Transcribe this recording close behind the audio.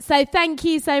So thank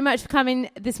you so much for coming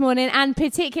this morning, and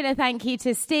particular thank you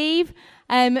to Steve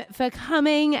for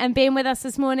coming and being with us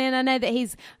this morning. I know that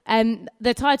he's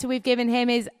the title we've given him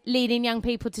is Leading Young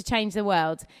People to Change the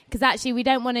World, because actually we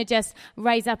don't want to just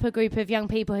raise up a group of young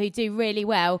people who do really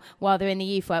well while they're in the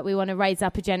youth work. We want to raise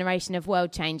up a generation of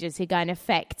world changers who go and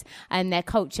affect their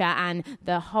culture and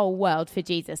the whole world for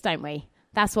Jesus, don't we?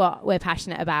 That's what we're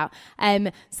passionate about.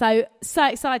 So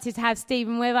excited to have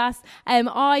Stephen with us.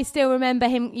 I still remember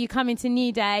you coming to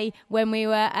New Day when we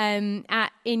were in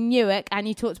Newark, and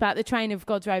you talked about the train of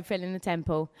God's road filling the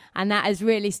temple, and that has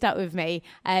really stuck with me.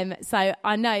 So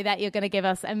I know that you're going to give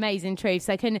us amazing truth.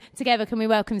 So can we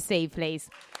welcome Steve, please?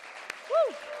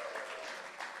 Woo.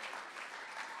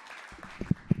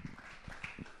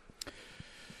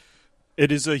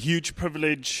 It is a huge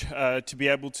privilege to be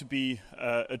able to be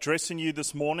addressing you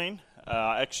this morning.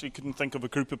 I actually couldn't think of a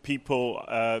group of people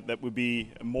that would be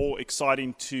more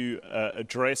exciting to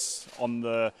address on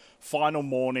the final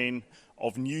morning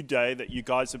of New Day, that you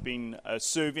guys have been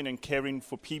serving and caring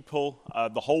for people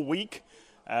the whole week.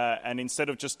 And instead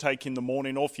of just taking the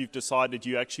morning off, you've decided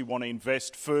you actually want to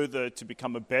invest further to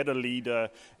become a better leader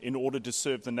in order to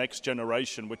serve the next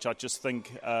generation, which I just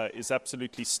think is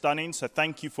absolutely stunning. So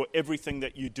thank you for everything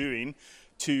that you're doing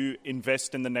to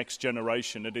invest in the next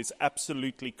generation. It is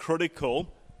absolutely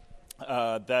critical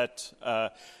that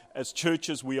as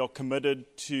churches we are committed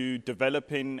to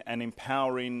developing and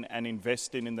empowering and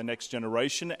investing in the next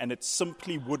generation, and it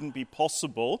simply wouldn't be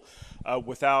possible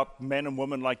without men and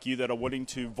women like you that are willing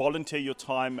to volunteer your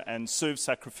time and serve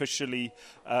sacrificially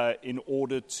in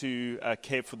order to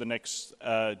care for the next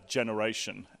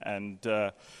generation. And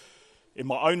in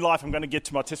my own life, I'm going to get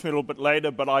to my testimony a little bit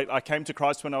later, but I came to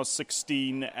Christ when I was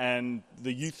 16, and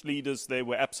the youth leaders there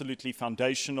were absolutely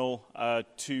foundational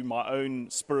to my own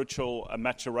spiritual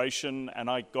maturation, and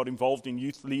I got involved in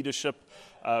youth leadership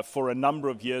for a number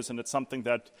of years, and it's something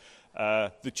that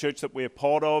the church that we're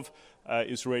part of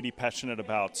is really passionate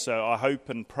about. So I hope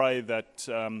and pray that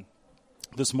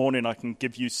this morning I can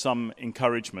give you some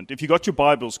encouragement. If you got your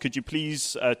Bibles, could you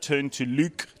please turn to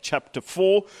Luke chapter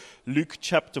 4. Luke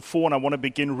chapter 4, and I want to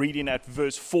begin reading at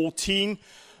verse 14.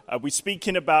 We're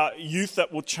speaking about youth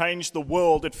that will change the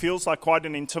world. It feels like quite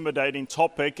an intimidating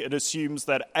topic. It assumes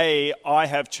that A, I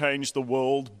have changed the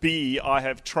world, B, I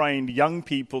have trained young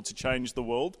people to change the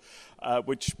world,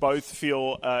 which both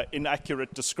feel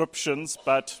inaccurate descriptions,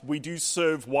 but we do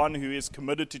serve one who is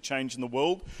committed to changing the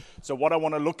world. So what I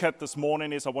want to look at this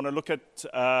morning is I want to look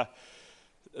at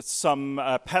some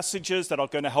passages that are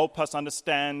going to help us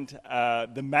understand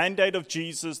the mandate of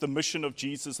Jesus, the mission of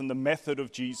Jesus, and the method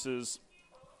of Jesus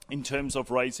in terms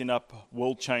of raising up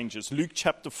world changers. Luke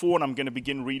chapter 4, and I'm going to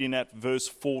begin reading at verse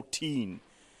 14.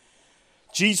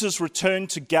 Jesus returned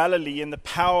to Galilee in the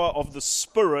power of the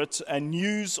Spirit, and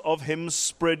news of him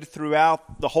spread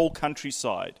throughout the whole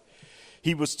countryside.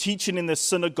 He was teaching in the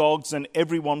synagogues, and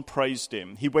everyone praised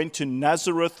him. He went to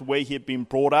Nazareth, where he had been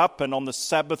brought up, and on the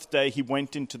Sabbath day he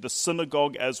went into the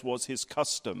synagogue, as was his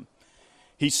custom.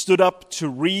 He stood up to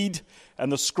read,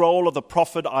 and the scroll of the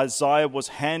prophet Isaiah was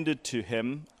handed to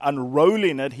him.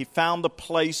 Unrolling it, he found the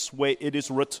place where it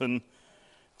is written,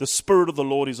 "The Spirit of the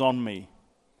Lord is on me,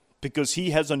 because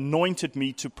he has anointed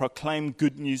me to proclaim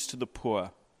good news to the poor.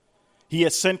 He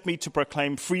has sent me to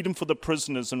proclaim freedom for the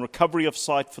prisoners and recovery of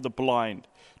sight for the blind,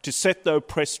 to set the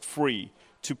oppressed free,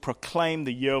 to proclaim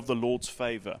the year of the Lord's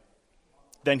favor."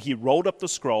 Then he rolled up the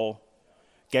scroll,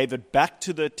 gave it back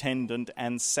to the attendant,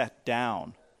 and sat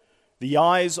down. The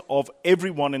eyes of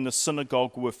everyone in the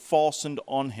synagogue were fastened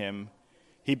on him.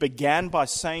 He began by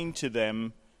saying to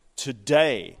them,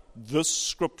 "Today this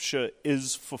scripture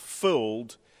is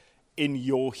fulfilled in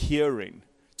your hearing."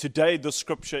 Today the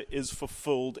scripture is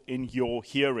fulfilled in your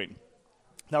hearing.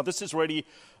 Now this is really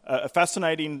a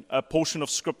fascinating portion of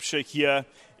scripture here.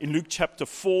 In Luke chapter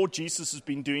 4, Jesus has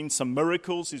been doing some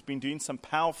miracles. He's been doing some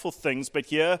powerful things. But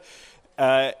here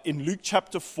in Luke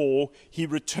chapter 4, he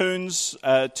returns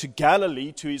to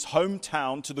Galilee, to his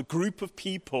hometown, to the group of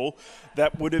people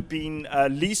that would have been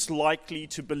least likely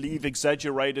to believe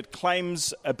exaggerated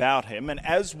claims about him. And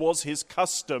as was his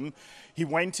custom, he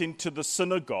went into the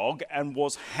synagogue and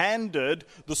was handed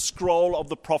the scroll of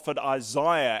the prophet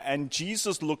Isaiah. And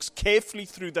Jesus looks carefully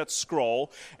through that scroll,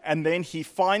 and then he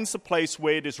finds the place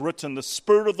where it is written, "The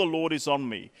Spirit of the Lord is on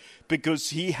me, because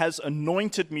he has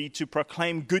anointed me to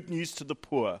proclaim good news to the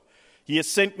poor. He has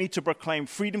sent me to proclaim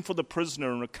freedom for the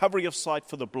prisoner and recovery of sight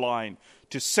for the blind,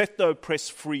 to set the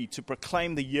oppressed free, to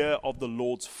proclaim the year of the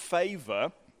Lord's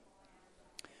favor."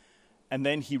 And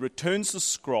then he returns the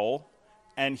scroll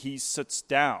and he sits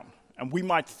down. And we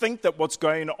might think that what's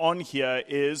going on here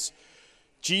is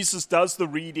Jesus does the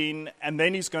reading, and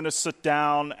then he's going to sit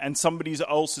down, and somebody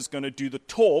else is going to do the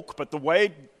talk. But the way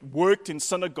it worked in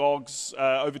synagogues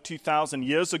over 2,000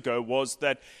 years ago was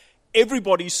that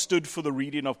everybody stood for the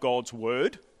reading of God's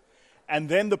word, and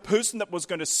then the person that was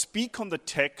going to speak on the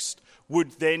text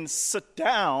would then sit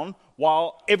down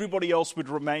while everybody else would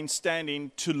remain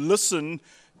standing to listen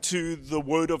to the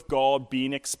word of God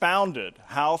being expounded,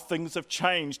 how things have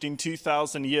changed in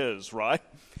 2,000 years, right?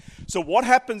 So what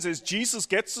happens is Jesus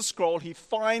gets the scroll, he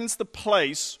finds the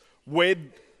place where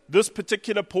this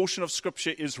particular portion of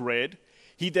Scripture is read.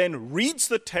 He then reads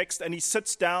the text and he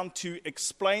sits down to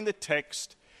explain the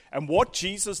text. And what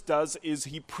Jesus does is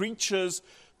he preaches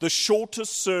the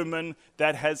shortest sermon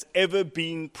that has ever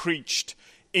been preached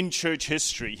in church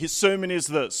history. His sermon is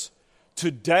this: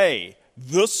 today,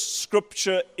 this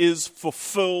Scripture is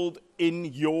fulfilled in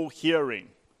your hearing.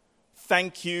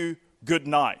 Thank you, good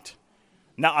night.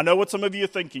 Now, I know what some of you are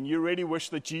thinking. You really wish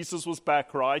that Jesus was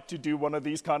back, right, to do one of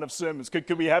these kind of sermons. Could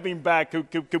we have him back?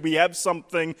 Could we have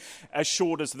something as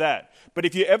short as that? But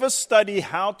if you ever study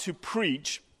how to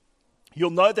preach,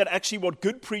 you'll know that actually what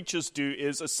good preachers do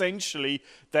is essentially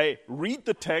they read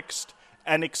the text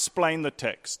and explain the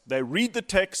text. They read the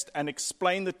text and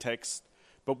explain the text.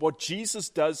 But what Jesus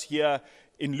does here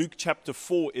in Luke chapter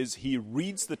 4 is he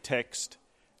reads the text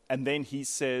and then he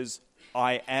says,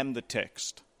 I am the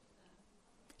text.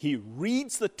 He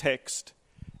reads the text,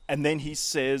 and then he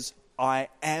says, I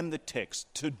am the text.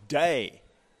 Today,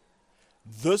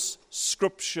 this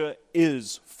Scripture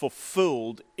is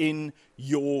fulfilled in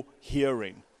your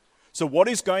hearing. So what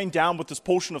is going down with this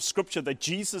portion of Scripture that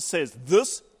Jesus says,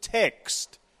 this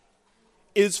text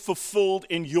is fulfilled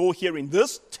in your hearing.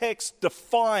 This text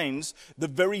defines the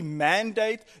very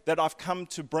mandate that I've come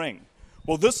to bring.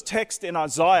 Well, this text in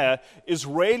Isaiah is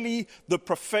really the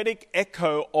prophetic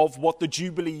echo of what the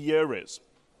Jubilee year is.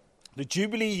 The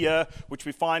Jubilee year, which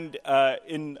we find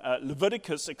in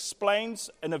Leviticus,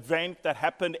 explains an event that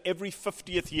happened every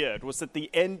 50th year. It was at the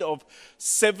end of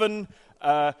 7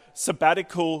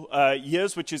 sabbatical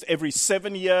years, which is every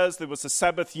 7 years. There was a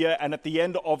Sabbath year, and at the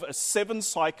end of a 7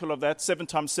 cycle of that, 7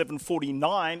 times 7,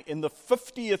 49, in the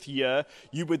 50th year,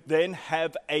 you would then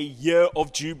have a year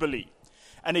of Jubilee.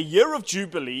 And a year of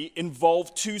Jubilee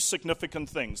involved 2 significant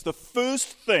things. The first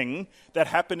thing that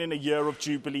happened in a year of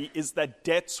Jubilee is that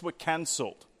debts were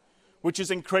cancelled, which is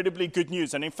incredibly good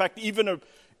news. And in fact, even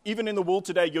in the world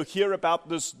today, you'll hear about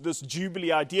this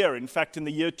Jubilee idea. In fact, in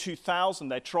the year 2000,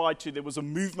 there was a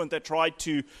movement that tried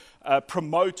to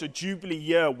promote a Jubilee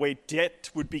year where debt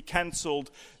would be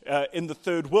cancelled in the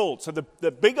third world. So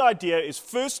the big idea is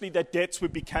firstly that debts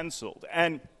would be cancelled.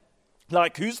 And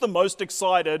who's the most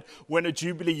excited when a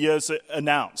Jubilee year is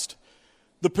announced?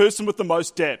 The person with the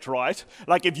most debt, right?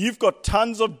 If you've got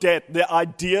tons of debt, the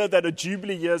idea that a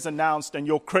Jubilee year is announced and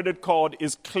your credit card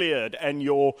is cleared and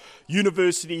your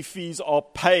university fees are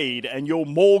paid and your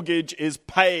mortgage is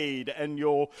paid and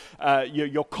your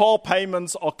car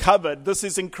payments are covered, this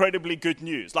is incredibly good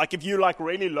news. If you're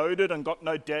really loaded and got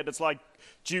no debt, it's like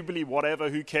Jubilee, whatever,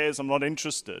 who cares, I'm not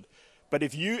interested. But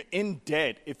if you're in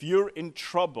debt, if you're in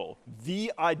trouble,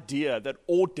 the idea that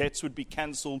all debts would be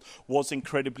cancelled was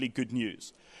incredibly good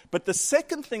news. But the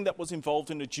second thing that was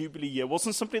involved in the Jubilee year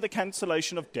wasn't simply the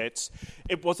cancellation of debts.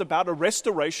 It was about a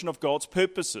restoration of God's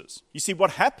purposes. You see,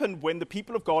 what happened when the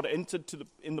people of God entered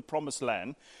in the promised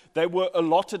land, they were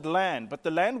allotted land. But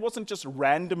the land wasn't just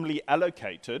randomly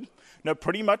allocated. No,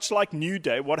 pretty much like New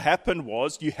Day, what happened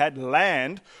was you had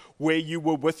land where you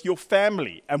were with your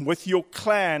family and with your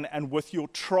clan and with your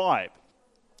tribe.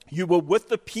 You were with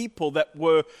the people that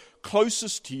were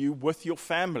closest to you with your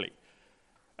family.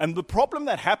 And the problem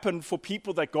that happened for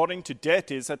people that got into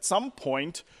debt is at some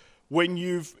point when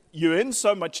you're in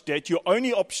so much debt, your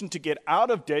only option to get out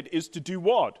of debt is to do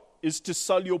what? Is to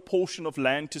sell your portion of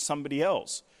land to somebody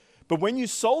else. But when you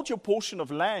sold your portion of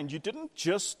land, you didn't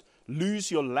just lose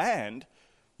your land,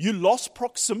 you lost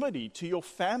proximity to your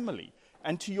family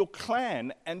and to your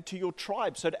clan and to your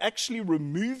tribe. So it actually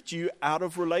removed you out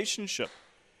of relationship.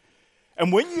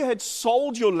 And when you had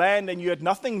sold your land and you had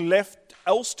nothing left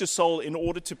else to sell in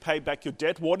order to pay back your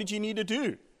debt, what did you need to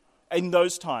do in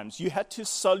those times? You had to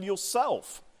sell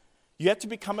yourself. You had to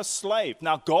become a slave.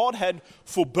 Now, God had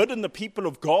forbidden the people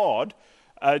of God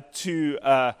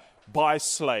to buy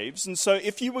slaves. And so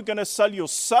if you were going to sell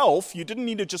yourself, you didn't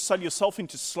need to just sell yourself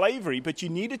into slavery, but you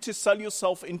needed to sell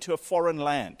yourself into a foreign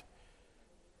land.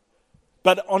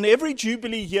 But on every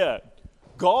Jubilee year,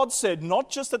 God said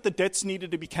not just that the debts needed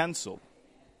to be cancelled,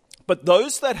 but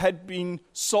those that had been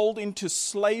sold into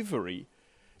slavery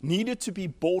needed to be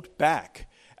bought back.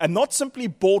 And not simply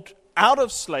bought out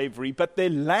of slavery, but their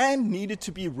land needed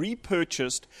to be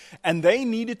repurchased, and they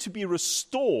needed to be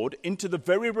restored into the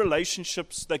very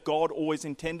relationships that God always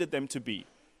intended them to be.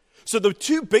 So the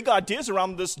two big ideas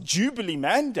around this Jubilee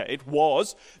mandate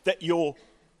was that your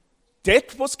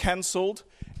debt was cancelled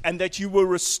and that you were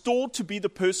restored to be the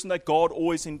person that God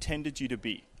always intended you to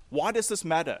be. Why does this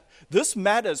matter? This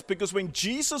matters because when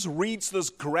Jesus reads this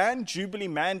grand Jubilee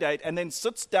mandate and then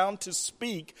sits down to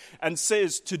speak and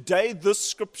says, today this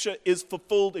scripture is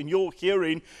fulfilled in your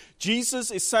hearing,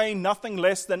 Jesus is saying nothing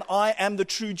less than, I am the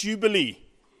true Jubilee.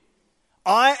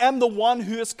 I am the one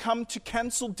who has come to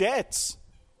cancel debts.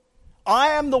 I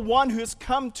am the one who has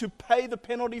come to pay the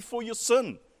penalty for your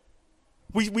sin.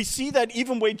 We see that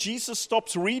even where Jesus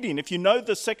stops reading. If you know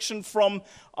the section from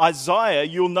Isaiah,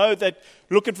 you'll know that,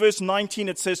 look at verse 19,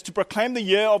 it says, to proclaim the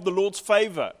year of the Lord's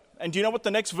favor. And do you know what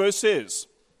the next verse is?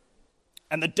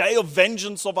 And the day of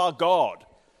vengeance of our God.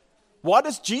 Why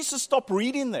does Jesus stop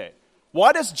reading there?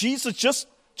 Why does Jesus just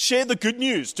share the good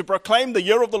news, to proclaim the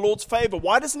year of the Lord's favor?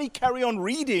 Why doesn't he carry on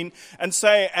reading and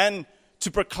say, and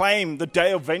to proclaim the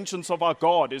day of vengeance of our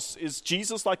God? Is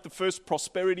Jesus like the first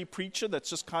prosperity preacher that's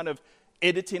just kind of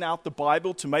editing out the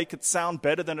Bible to make it sound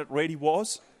better than it really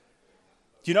was?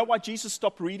 Do you know why Jesus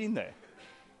stopped reading there?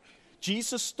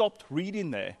 Jesus stopped reading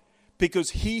there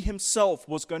because he himself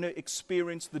was going to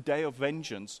experience the day of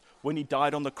vengeance when he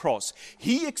died on the cross.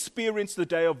 He experienced the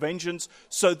day of vengeance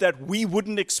so that we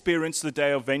wouldn't experience the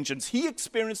day of vengeance. He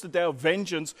experienced the day of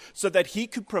vengeance so that he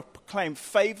could proclaim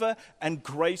favor and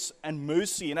grace and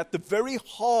mercy. And at the very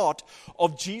heart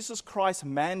of Jesus Christ's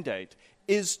mandate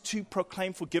is to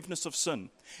proclaim forgiveness of sin,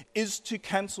 is to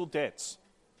cancel debts.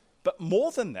 But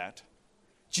more than that,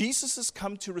 Jesus has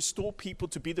come to restore people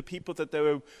to be the people that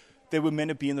they were meant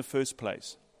to be in the first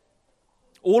place.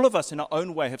 All of us in our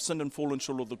own way have sinned and fallen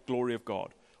short of the glory of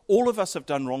God. All of us have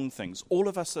done wrong things. All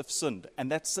of us have sinned,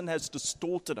 and that sin has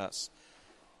distorted us.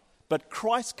 But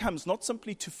Christ comes not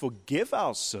simply to forgive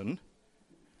our sin,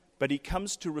 but he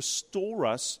comes to restore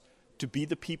us to be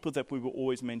the people that we were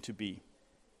always meant to be.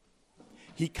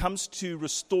 He comes to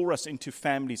restore us into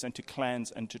families and to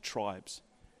clans and to tribes.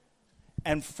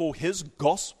 And for his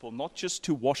gospel, not just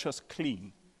to wash us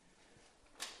clean,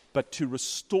 but to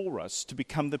restore us to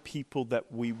become the people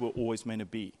that we were always meant to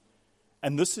be.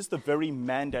 And this is the very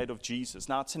mandate of Jesus.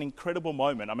 Now, it's an incredible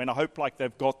moment. I mean, I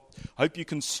hope you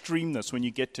can stream this when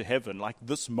you get to heaven, like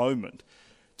this moment.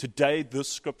 Today, this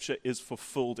scripture is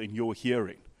fulfilled in your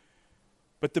hearing.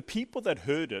 But the people that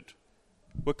heard it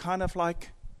were kind of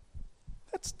like,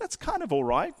 that's kind of all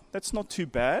right. That's not too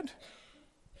bad.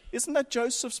 Isn't that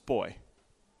Joseph's boy?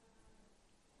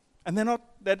 And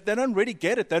they don't really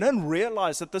get it. They don't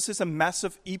realize that this is a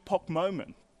massive epoch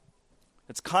moment.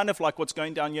 It's kind of like what's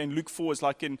going down here in Luke 4 is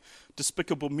like in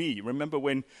Despicable Me. Remember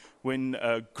when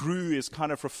Gru is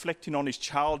kind of reflecting on his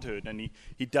childhood and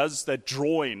he does that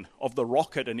drawing of the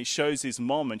rocket and he shows his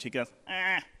mom and she goes,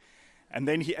 ah. And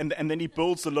then he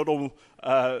builds the little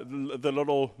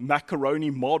macaroni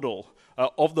model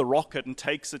of the rocket and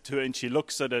takes it to her and she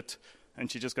looks at it and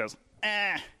she just goes,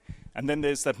 ah. And then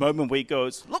there's that moment where he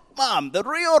goes, look, Mom, the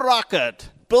real rocket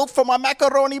built for my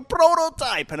macaroni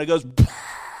prototype. And it goes,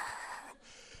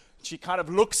 she kind of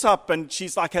looks up and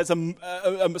she's like, has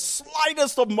a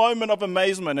slightest of moment of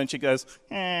amazement. And she goes,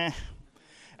 eh.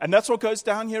 And that's what goes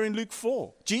down here in Luke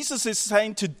 4. Jesus is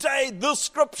saying, today this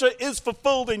scripture is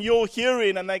fulfilled in your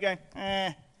hearing. And they go,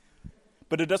 eh.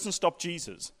 But it doesn't stop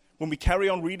Jesus. When we carry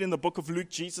on reading the book of Luke,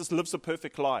 Jesus lives a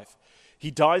perfect life. He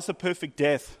dies a perfect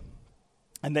death.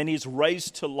 And then he's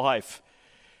raised to life.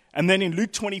 And then in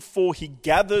Luke 24, he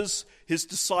gathers his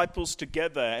disciples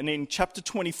together. And in chapter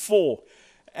 24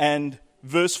 and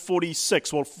verse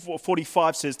 46, well,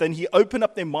 45 says, then he opened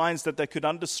up their minds that they could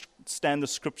understand the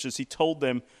scriptures. He told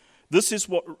them, this is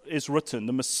what is written,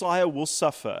 the Messiah will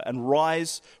suffer and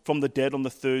rise from the dead on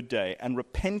the third day. And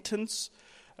repentance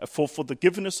for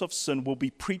forgiveness of sin will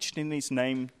be preached in his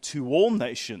name to all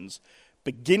nations,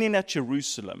 beginning at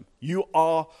Jerusalem. You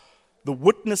are the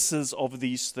witnesses of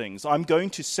these things. I'm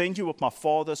going to send you what my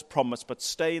Father's promised, but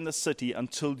stay in the city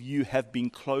until you have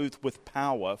been clothed with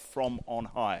power from on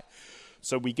high.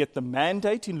 So we get the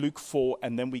mandate in Luke 4,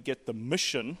 and then we get the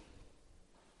mission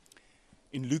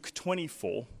in Luke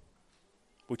 24,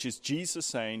 which is Jesus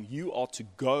saying, you are to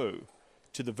go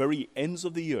to the very ends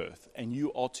of the earth, and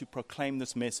you are to proclaim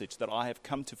this message that I have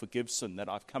come to forgive sin, that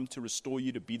I've come to restore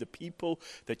you to be the people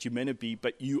that you're meant to be,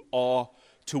 but you are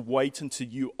to wait until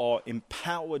you are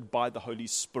empowered by the Holy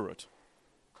Spirit.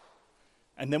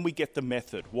 And then we get the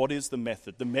method. What is the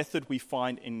method? The method we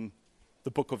find in the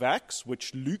book of Acts,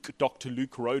 which Dr.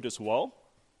 Luke wrote as well.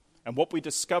 And what we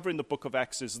discover in the book of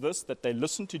Acts is this, that they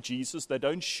listen to Jesus, they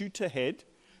don't shoot ahead,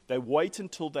 they wait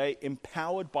until they're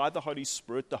empowered by the Holy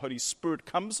Spirit. The Holy Spirit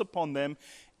comes upon them,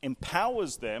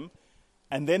 empowers them,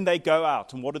 and then they go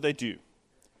out. And what do?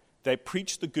 They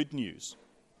preach the good news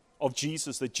of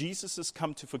Jesus, that Jesus has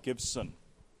come to forgive sin.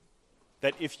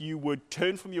 That if you would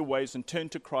turn from your ways and turn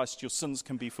to Christ, your sins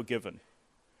can be forgiven.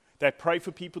 They pray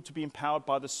for people to be empowered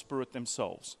by the Spirit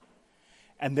themselves.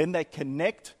 And then they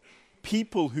connect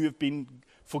people who have been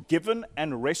forgiven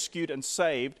and rescued and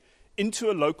saved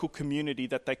into a local community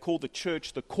that they call the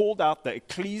church, the called out, the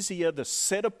ecclesia, the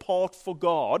set apart for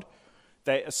God.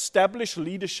 They establish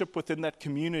leadership within that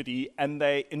community, and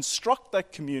they instruct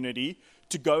that community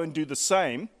to go and do the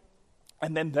same.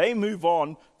 And then they move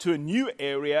on to a new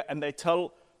area, and they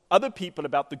tell other people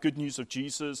about the good news of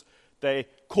Jesus. They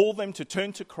call them to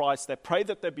turn to Christ. They pray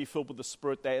that they be filled with the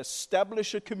Spirit. They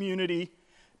establish a community.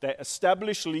 They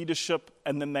establish leadership,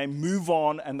 and then they move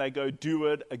on and they go do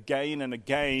it again and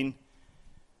again.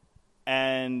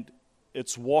 And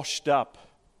it's washed up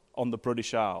on the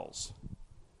British Isles.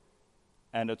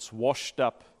 And it's washed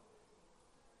up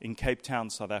in Cape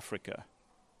Town, South Africa.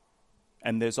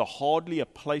 And there's hardly a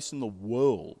place in the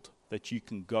world that you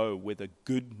can go where the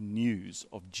good news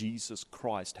of Jesus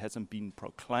Christ hasn't been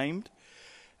proclaimed.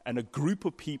 And a group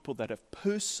of people that have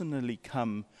personally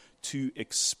come to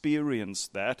experience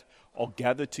that are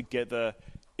gathered together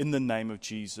in the name of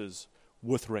Jesus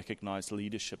with recognized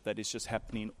leadership that is just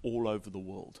happening all over the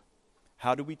world.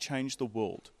 How do we change the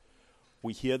world?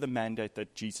 We hear the mandate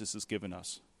that Jesus has given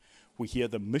us. We hear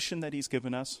the mission that he's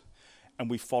given us, and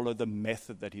we follow the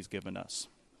method that he's given us.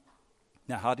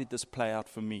 Now, how did this play out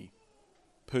for me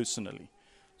personally?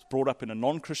 I was brought up in a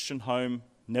non-Christian home,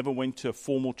 never went to a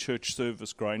formal church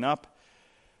service growing up.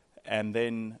 And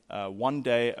then one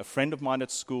day, a friend of mine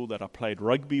at school that I played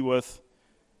rugby with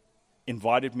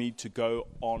invited me to go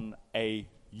on a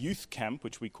youth camp,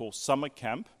 which we call summer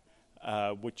camp,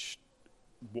 which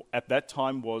at that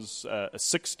time was a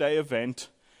 6-day event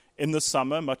in the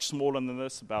summer, much smaller than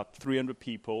this, about 300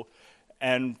 people.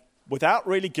 And without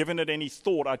really giving it any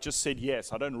thought, I just said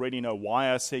yes. I don't really know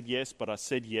why I said yes, but I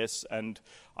said yes. And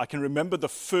I can remember the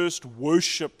first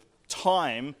worship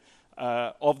time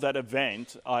of that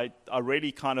event. I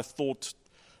really kind of thought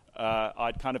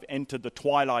I'd kind of entered the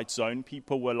twilight zone.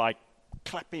 People were like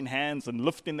clapping hands and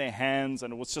lifting their hands,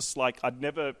 and it was just like I'd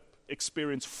never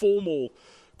experienced formal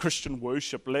Christian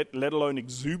worship, let alone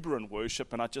exuberant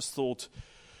worship. And I just thought,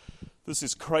 this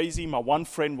is crazy. My one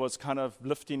friend was kind of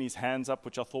lifting his hands up,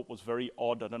 which I thought was very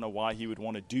odd. I don't know why he would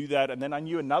want to do that. And then I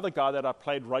knew another guy that I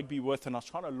played rugby with, and I was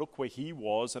trying to look where he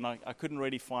was, and I couldn't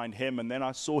really find him. And then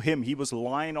I saw him. He was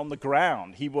lying on the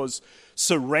ground. He was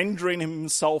surrendering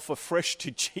himself afresh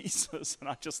to Jesus. And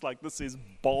I just like, this is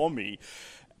balmy.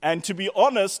 And to be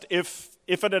honest, if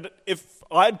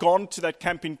I had gone to that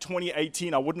camp in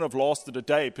 2018, I wouldn't have lasted a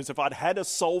day, because if I'd had a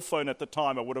cell phone at the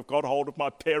time, I would have got hold of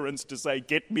my parents to say,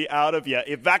 get me out of here,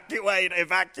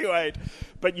 evacuate.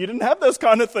 But you didn't have those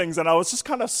kind of things, and I was just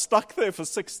kind of stuck there for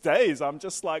 6 days. I'm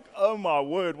just like, oh my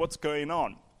word, what's going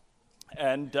on?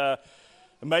 And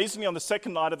amazingly, on the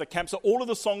second night of the camp, so all of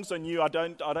the songs I knew, I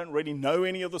don't really know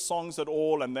any of the songs at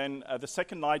all. And then the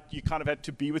second night, you kind of had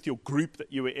to be with your group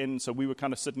that you were in, so we were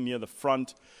kind of sitting near the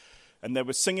front. And they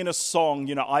were singing a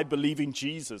song, I believe in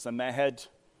Jesus. And they had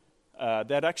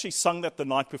actually sung that the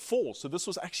night before. So this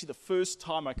was actually the first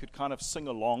time I could kind of sing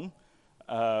along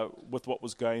with what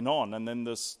was going on. And then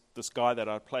this guy that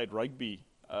I played rugby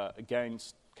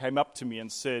against came up to me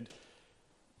and said,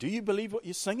 do you believe what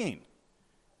you're singing?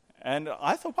 And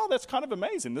I thought, wow, that's kind of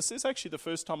amazing. This is actually the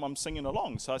first time I'm singing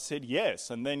along. So I said, yes.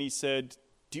 And then he said,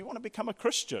 do you want to become a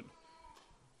Christian?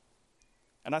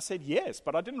 And I said, yes,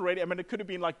 but I didn't really, it could have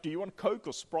been like, do you want Coke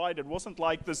or Sprite? It wasn't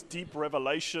like this deep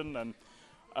revelation. And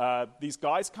these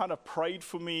guys kind of prayed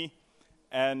for me.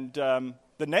 And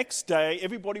the next day,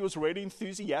 everybody was really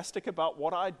enthusiastic about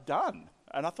what I'd done.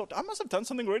 And I thought, I must have done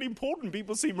something really important.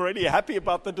 People seem really happy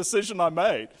about the decision I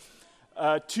made.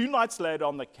 2 nights later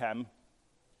on the camp,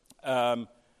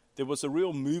 there was a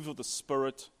real move of the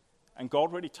Spirit, and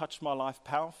God really touched my life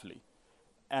powerfully.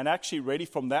 And actually, really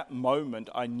from that moment,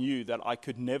 I knew that I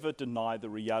could never deny the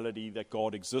reality that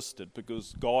God existed,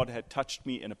 because God had touched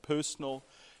me in a personal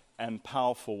and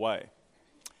powerful way.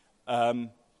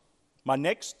 My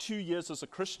next 2 years as a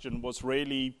Christian was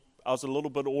really, I was a little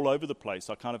bit all over the place.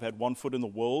 I kind of had 1 foot in the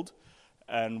world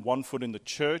and 1 foot in the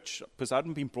church, because I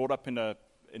hadn't been brought up in a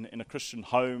Christian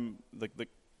home. The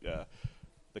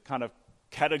kind of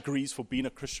categories for being a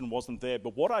Christian wasn't there.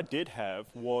 But what I did have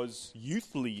was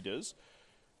youth leaders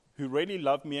who really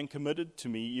loved me and committed to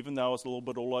me, even though I was a little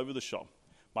bit all over the shop.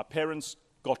 My parents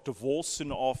got divorced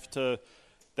soon after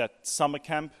that summer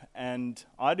camp, and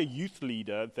I had a youth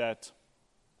leader that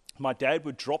my dad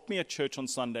would drop me at church on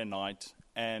Sunday night,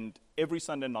 and every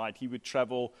Sunday night he would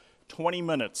travel 20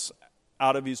 minutes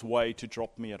out of his way to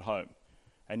drop me at home.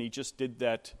 And he just did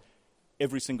that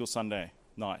every single Sunday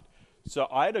night. So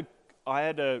I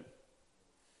had a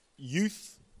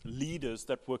youth leaders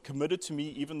that were committed to me,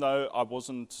 even though I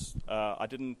wasn't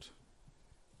the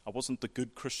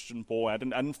good Christian boy. I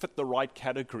didn't fit the right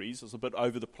categories. I was a bit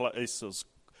over the place. I was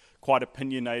quite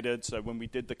opinionated. So when we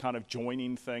did the kind of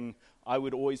joining thing, I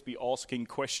would always be asking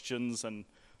questions and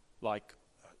like,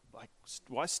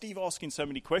 why is Steve asking so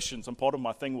many questions? And part of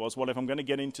my thing was, well, if I'm going to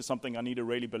get into something, I need to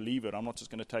really believe it. I'm not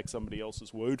just going to take somebody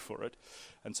else's word for it.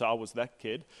 And so I was that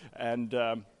kid. And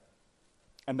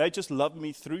they just loved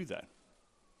me through that.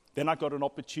 Then I got an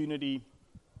opportunity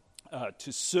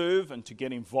to serve and to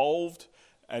get involved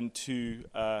and to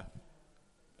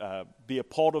be a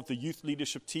part of the youth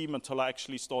leadership team until I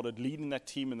actually started leading that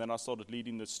team, and then I started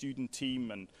leading the student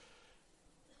team,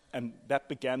 and that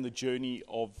began the journey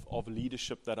of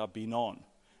leadership that I've been on.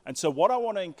 And so what I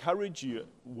want to encourage you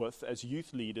with as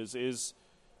youth leaders is,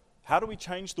 how do we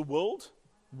change the world?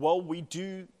 Well, we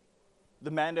do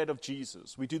the mandate of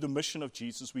Jesus. We do the mission of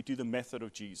Jesus. We do the method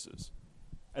of Jesus.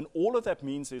 And all of that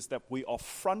means is that we are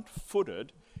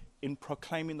front-footed in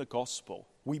proclaiming the gospel.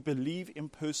 We believe in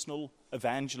personal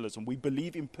evangelism. We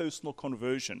believe in personal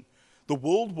conversion. The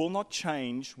world will not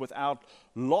change without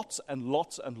lots and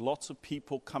lots and lots of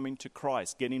people coming to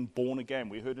Christ, getting born again.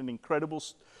 We heard an incredible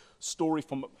story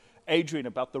from Adrian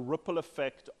about the ripple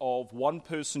effect of one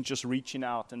person just reaching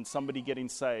out and somebody getting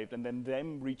saved, and then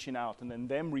them reaching out, and then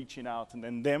them reaching out, and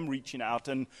then them reaching out.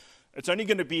 And it's only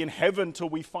going to be in heaven till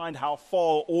we find how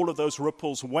far all of those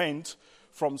ripples went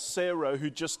from Sarah, who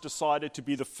just decided to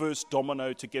be the first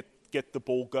domino to get the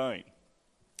ball going.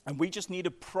 And we just need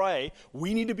to pray.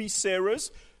 We need to be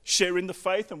Sarahs, sharing the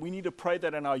faith, and we need to pray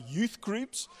that in our youth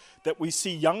groups that we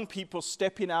see young people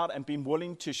stepping out and being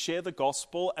willing to share the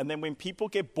gospel. And then when people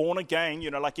get born again,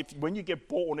 like when you get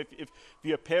born, if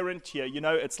you're a parent here,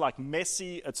 it's like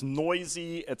messy, it's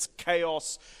noisy, it's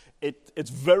chaos. It's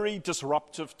very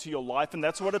disruptive to your life, and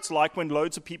that's what it's like when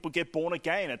loads of people get born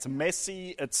again. It's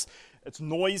messy, it's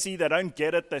noisy, they don't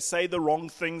get it, they say the wrong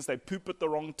things, they poop at the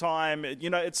wrong time.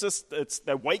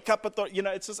 They wake up at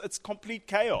it's complete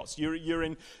chaos. You're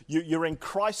in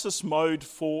crisis mode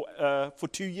for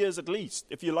 2 years at least,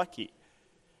 if you're lucky.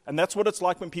 And that's what it's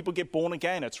like when people get born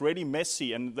again. It's really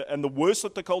messy, and the worse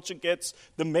that the culture gets,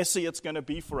 the messier it's going to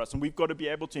be for us. And we've got to be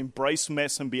able to embrace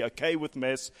mess and be okay with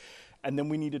mess. And then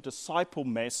we need to disciple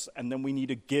mess, and then we need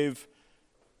to give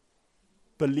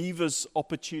believers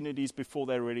opportunities before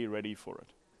they're really ready for it.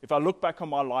 If I look back on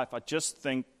my life, I just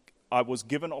think I was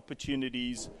given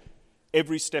opportunities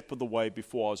every step of the way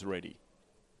before I was ready.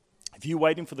 If you're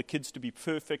waiting for the kids to be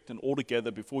perfect and all together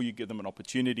before you give them an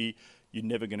opportunity, you're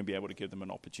never going to be able to give them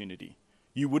an opportunity.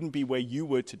 You wouldn't be where you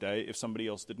were today if somebody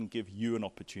else didn't give you an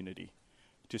opportunity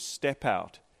to step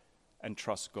out and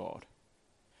trust God.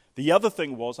 The other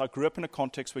thing was, I grew up in a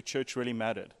context where church really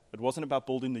mattered. It wasn't about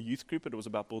building the youth group, it was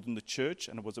about building the church,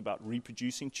 and it was about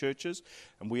reproducing churches.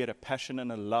 And we had a passion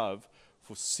and a love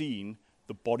for seeing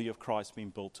the body of Christ being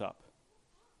built up.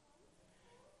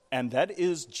 And that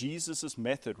is Jesus'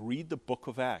 method. Read the book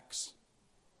of Acts.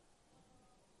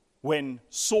 When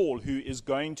Saul, who is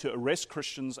going to arrest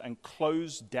Christians and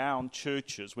close down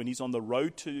churches, when he's on the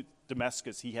road to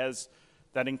Damascus, he has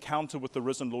that encounter with the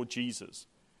risen Lord Jesus.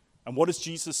 And what does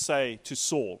Jesus say to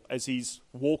Saul as he's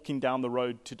walking down the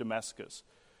road to Damascus?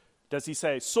 Does he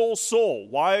say, Saul, Saul,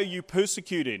 why are you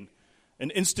persecuting an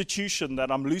institution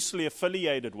that I'm loosely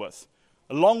affiliated with,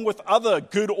 along with other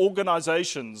good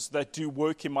organizations that do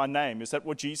work in my name? Is that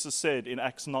what Jesus said in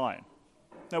Acts 9?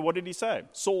 No, what did he say?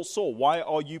 Saul, Saul, why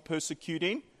are you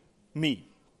persecuting me?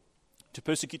 To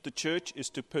persecute the church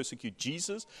is to persecute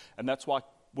Jesus, and that's why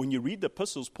when you read the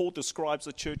epistles, Paul describes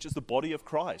the church as the body of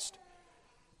Christ.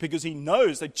 Because he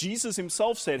knows that Jesus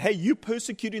himself said, hey, you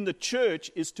persecuting the church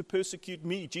is to persecute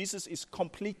me. Jesus is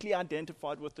completely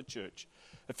identified with the church.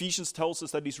 Ephesians tells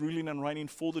us that he's ruling and reigning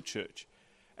for the church.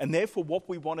 And therefore, what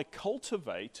we want to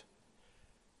cultivate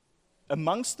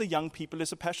amongst the young people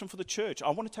is a passion for the church.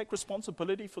 I want to take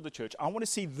responsibility for the church. I want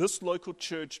to see this local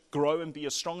church grow and be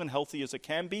as strong and healthy as it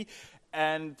can be.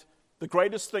 And the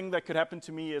greatest thing that could happen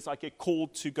to me is I get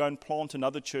called to go and plant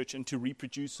another church and to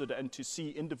reproduce it and to see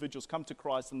individuals come to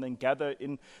Christ and then gather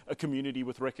in a community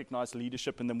with recognized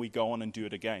leadership, and then we go on and do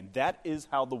it again. That is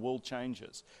how the world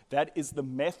changes. That is the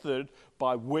method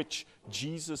by which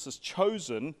Jesus has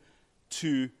chosen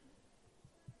to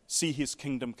see his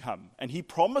kingdom come. And he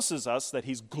promises us that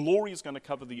his glory is going to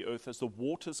cover the earth as the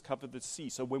waters cover the sea.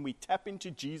 So when we tap into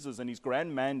Jesus and his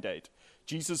grand mandate,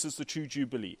 Jesus is the true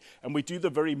Jubilee. And we do the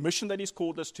very mission that he's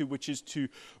called us to, which is to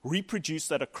reproduce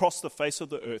that across the face of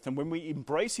the earth. And when we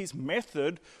embrace his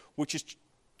method, which is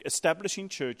establishing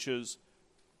churches,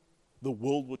 the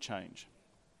world will change.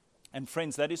 And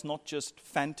friends, that is not just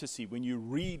fantasy. When you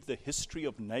read the history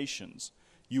of nations,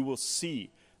 you will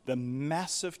see the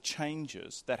massive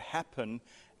changes that happen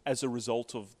as a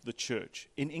result of the church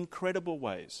in incredible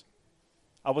ways.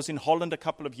 I was in Holland a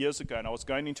couple of years ago, and I was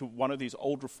going into one of these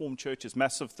old Reformed churches,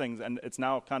 massive things, and it's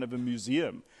now kind of a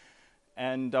museum.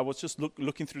 And I was just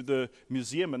looking through the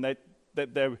museum, and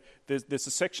there's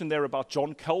a section there about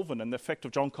John Calvin and the effect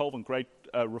of John Calvin, great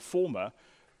reformer.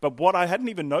 But what I hadn't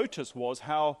even noticed was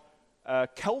how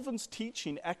Calvin's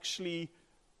teaching actually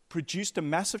produced a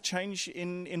massive change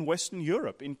in Western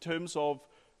Europe in terms of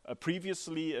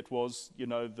previously it was,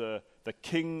 the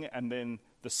king and then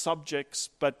the subjects,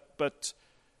 but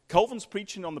Calvin's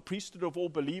preaching on the priesthood of all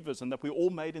believers and that we're all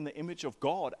made in the image of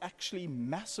God actually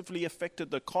massively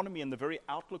affected the economy and the very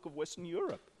outlook of Western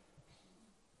Europe.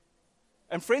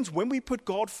 And friends, when we put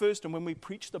God first and when we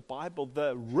preach the Bible,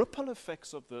 the ripple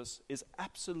effects of this is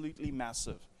absolutely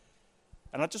massive.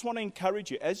 And I just want to encourage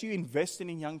you, as you invest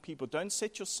in young people, don't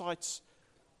set your sights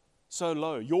so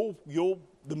low.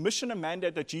 The mission and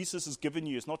mandate that Jesus has given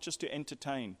you is not just to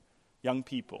entertain young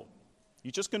people.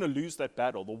 You're just going to lose that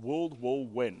battle. The world will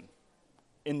win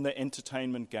in the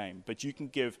entertainment game. But you can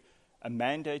give a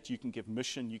mandate, you can give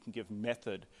mission, you can give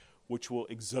method, which will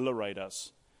exhilarate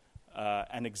us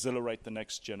and exhilarate the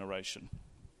next generation.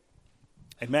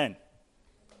 Amen.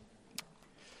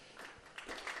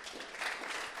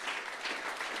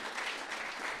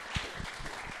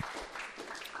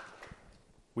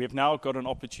 We have now got an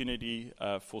opportunity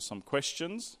for some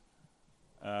questions,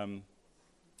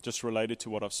 just related to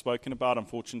what I've spoken about.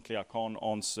 Unfortunately, I can't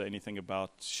answer anything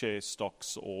about share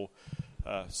stocks or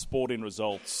sporting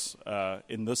results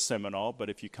in this seminar, but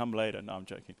if you come later, no, I'm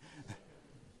joking.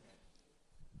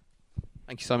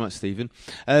 Thank you so much, Stephen.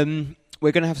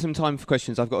 We're going to have some time for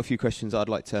questions. I've got a few questions I'd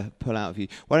like to pull out of you.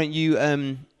 Why don't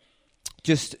you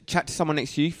just chat to someone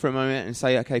next to you for a moment and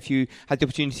say, okay, if you had the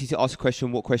opportunity to ask a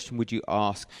question, what question would you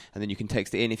ask? And then you can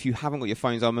text it in. If you haven't got your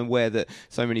phones, I'm aware that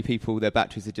so many people, their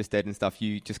batteries are just dead and stuff.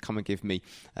 You just come and give me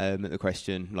the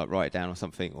question, like write it down or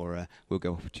something, or we'll get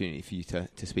an opportunity for you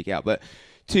to speak out. But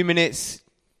 2 minutes,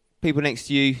 people next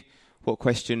to you, what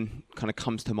question kind of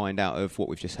comes to mind out of what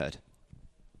we've just heard?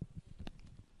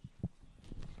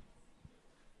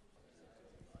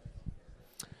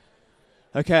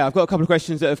 Okay, I've got a couple of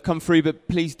questions that have come through, but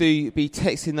please do be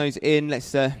texting those in.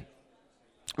 Let's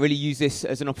really use this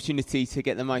as an opportunity to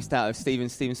get the most out of Stephen.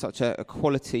 Stephen's such a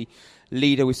quality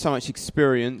leader with so much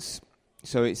experience.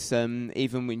 So it's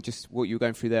even when just what you were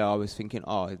going through there, I was thinking,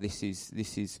 this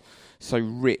is so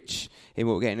rich in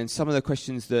what we're getting. And some of the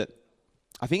questions that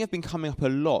I think have been coming up a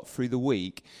lot through the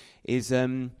week is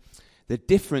the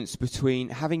difference between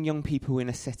having young people in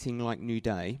a setting like New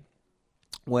Day,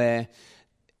 where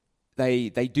they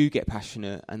do get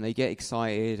passionate and they get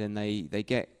excited and they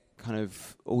get kind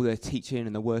of all their teaching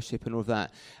and the worship and all of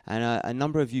that. And a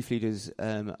number of youth leaders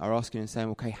are asking and saying,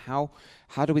 okay, how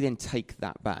do we then take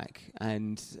that back?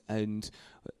 And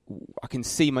I can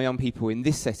see my young people in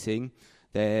this setting,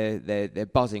 they're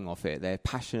buzzing off it, they're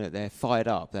passionate, they're fired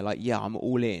up, they're like, yeah, I'm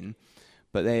all in.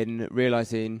 But then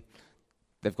realizing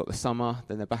they've got the summer,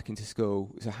 then they're back into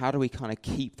school. So how do we kind of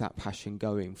keep that passion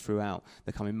going throughout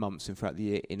the coming months and throughout the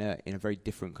year in a very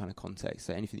different kind of context?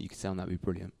 So anything that you could say on that would be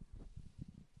brilliant.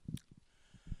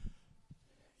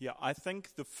 Yeah, I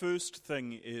think the first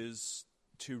thing is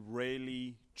to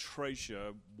really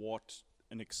treasure what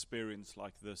an experience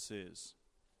like this is.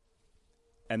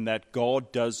 And that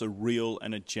God does a real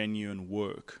and a genuine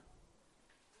work.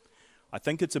 I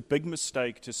think it's a big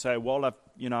mistake to say, well,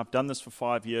 I've done this for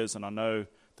 5 years and I know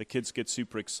the kids get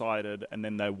super excited and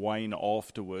then they wane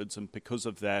afterwards, and because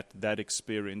of that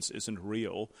experience isn't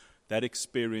real. That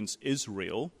experience is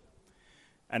real.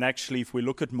 And actually, if we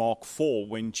look at Mark 4,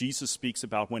 when Jesus speaks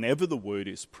about whenever the word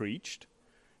is preached,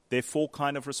 there are 4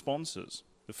 kind of responses.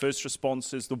 The first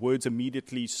response is the word's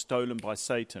immediately stolen by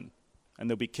Satan. And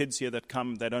there'll be kids here that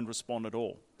come, they don't respond at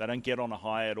all. They don't get on a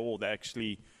high at all.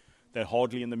 They're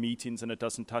hardly in the meetings and it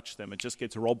doesn't touch them. It just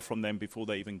gets robbed from them before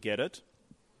they even get it.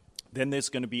 Then there's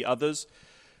going to be others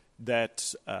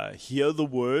that hear the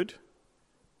word,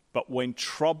 but when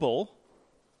trouble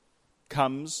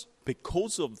comes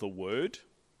because of the word,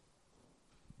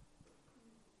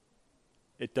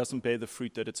 it doesn't bear the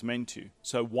fruit that it's meant to.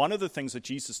 So one of the things that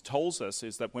Jesus tells us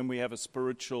is that when we have a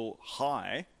spiritual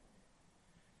high,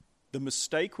 the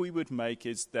mistake we would make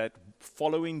is that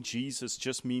following Jesus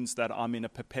just means that I'm in a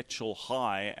perpetual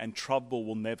high and trouble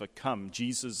will never come.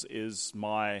 Jesus is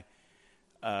my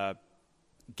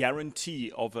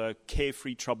guarantee of a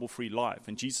carefree, trouble-free life.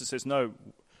 And Jesus says, no,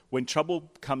 when trouble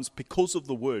comes because of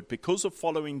the word, because of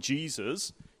following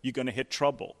Jesus, you're going to hit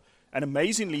trouble. And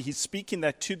amazingly, he's speaking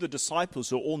that to the disciples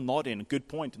who are all nodding. Good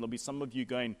point. And there'll be some of you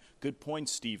going, good point,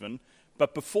 Stephen.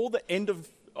 But before the end of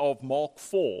Mark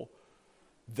 4,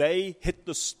 they hit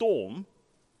the storm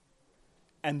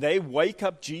and they wake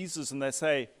up Jesus and they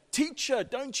say, "Teacher,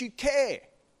 don't you care?"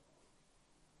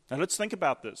 Now let's think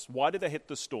about this. Why did they hit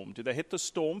the storm? Did they hit the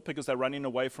storm because they're running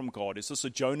away from God? Is this a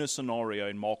Jonah scenario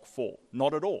in Mark 4?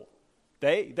 Not at all.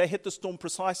 They hit the storm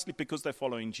precisely because they're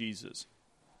following Jesus.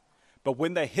 But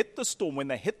when they hit the storm, when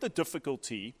they hit the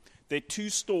difficulty, there are two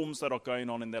storms that are going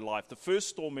on in their life. The first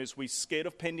storm is we're scared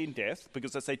of pending death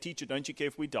because they say, "Teacher, don't you care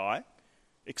if we die?"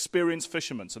 Experienced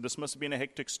fishermen, so this must have been a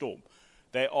hectic storm.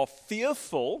 They are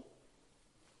fearful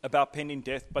about pending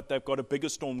death, but they've got a bigger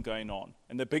storm going on.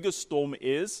 And the biggest storm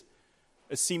is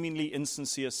a seemingly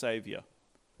insincere Savior.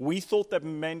 We thought that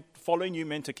following you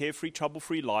meant a carefree,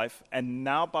 trouble-free life, and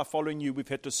now by following you, we've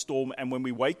hit a storm, and when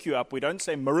we wake you up, we don't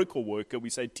say miracle worker,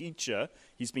 we say teacher,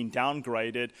 he's been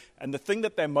downgraded, and the thing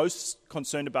that they're most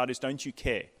concerned about is, don't you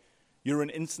care? You're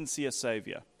an insincere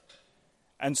Savior.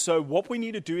 And so what we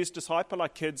need to do is disciple our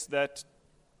kids that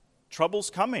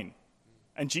trouble's coming.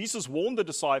 And Jesus warned the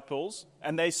disciples,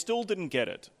 and they still didn't get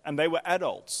it, and they were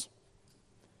adults.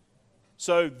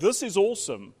 So this is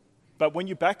awesome. But when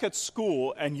you're back at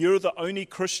school and you're the only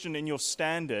Christian in your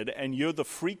standard and you're the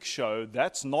freak show,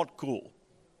 that's not cool.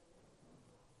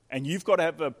 And you've got to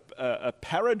have a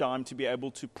paradigm to be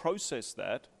able to process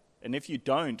that. And if you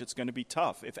don't, it's going to be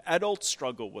tough. If adults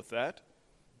struggle with that,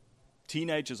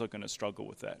 teenagers are going to struggle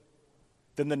with that.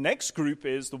 Then the next group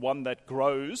is the one that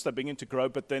grows, they begin to grow,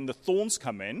 but then the thorns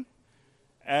come in.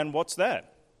 And what's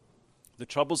that? The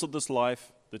troubles of this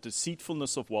life, the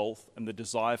deceitfulness of wealth, and the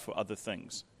desire for other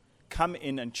things come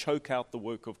in and choke out the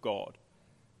work of God.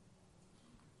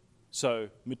 So,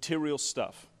 material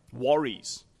stuff,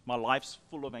 worries, my life's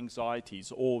full of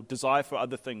anxieties, or desire for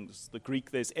other things. The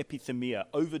Greek, there's epithemia,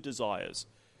 over-desires.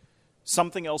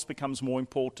 Something else becomes more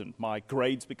important. My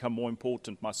grades become more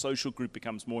important. My social group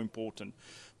becomes more important.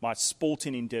 My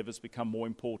sporting endeavors become more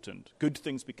important. Good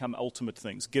things become ultimate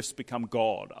things. Gifts become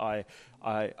God. I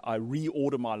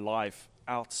reorder my life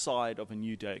outside of a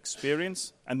new day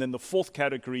experience. And then the fourth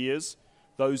category is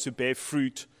those who bear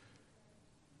fruit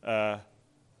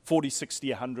 40, 60,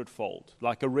 100-fold.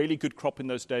 Like a really good crop in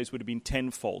those days would have been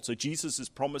 10-fold. So Jesus is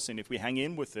promising if we hang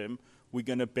in with him, we're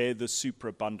going to bear the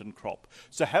superabundant crop.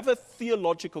 So have a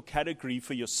theological category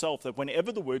for yourself that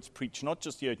whenever the word's preached, not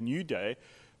just here at New Day,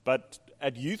 but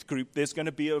at youth group, there's going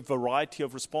to be a variety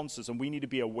of responses. And we need to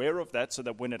be aware of that so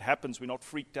that when it happens, we're not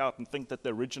freaked out and think that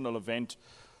the original event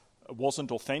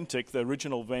wasn't authentic. The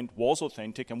original event was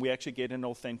authentic, and we actually get an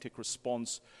authentic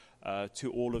response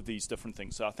to all of these different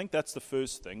things. So I think that's the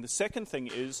first thing. The second thing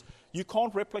is you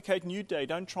can't replicate New Day.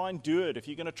 Don't try and do it. If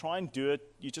you're going to try and do it,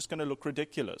 you're just going to look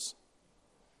ridiculous.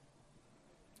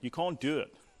 You can't do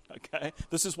it, okay?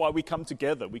 This is why we come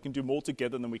together. We can do more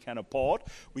together than we can apart.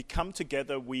 We come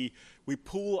together, we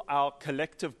pool our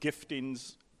collective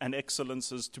giftings and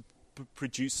excellences to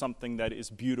produce something that is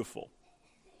beautiful.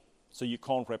 So you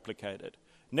can't replicate it.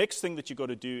 Next thing that you've got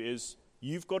to do is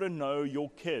you've got to know your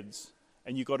kids,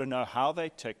 and you've got to know how they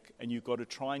tick, and you've got to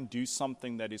try and do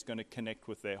something that is going to connect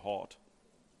with their heart.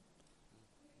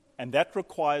 And that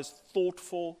requires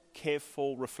thoughtful,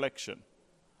 careful reflection.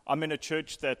 I'm in a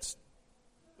church that's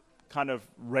kind of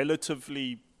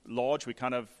relatively large. We're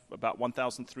kind of about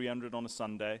 1,300 on a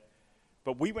Sunday.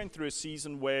 But we went through a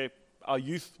season where our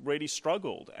youth really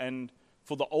struggled. And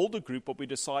for the older group, what we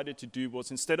decided to do was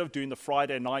instead of doing the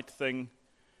Friday night thing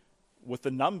with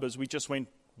the numbers, we just went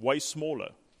way smaller.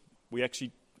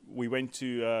 We went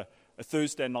to a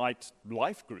Thursday night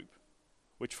life group,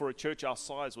 which for a church our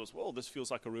size was, well, this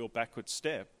feels like a real backward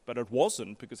step. But it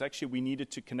wasn't, because actually we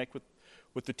needed to connect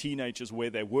with the teenagers where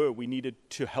they were. We needed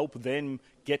to help them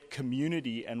get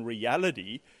community and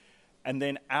reality. And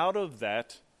then out of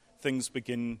that, things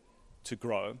begin to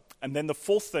grow. And then the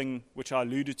fourth thing, which I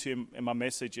alluded to in my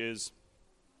message, is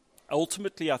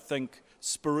ultimately I think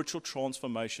spiritual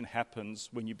transformation happens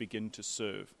when you begin to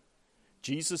serve.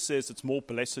 Jesus says it's more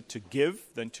blessed to give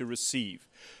than to receive.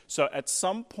 So at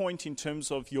some point in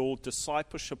terms of your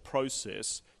discipleship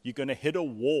process, you're going to hit a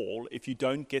wall if you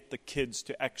don't get the kids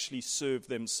to actually serve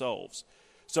themselves.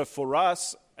 So for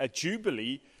us at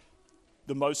Jubilee,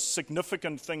 the most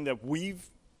significant thing that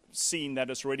we've seen that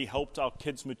has really helped our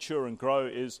kids mature and grow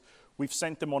is we've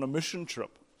sent them on a mission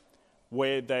trip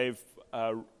where they've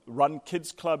run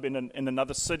kids club in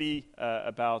another city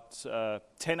about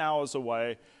 10 hours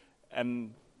away,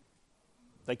 and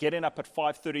they're getting up at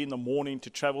 5:30 in the morning to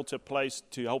travel to a place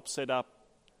to help set up,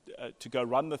 to go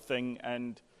run the thing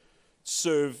and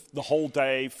serve the whole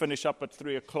day, finish up at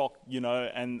 3 o'clock,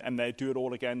 and they do it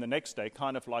all again the next day,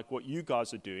 kind of like what you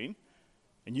guys are doing.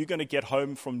 And you're going to get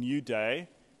home from New Day,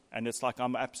 and it's like,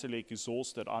 I'm absolutely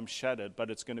exhausted, I'm shattered, but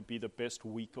it's going to be the best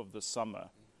week of the summer.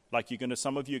 Like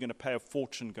some of you are going to pay a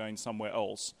fortune going somewhere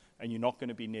else, and you're not going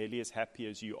to be nearly as happy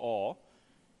as you are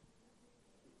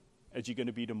as you're going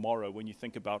to be tomorrow when you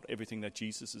think about everything that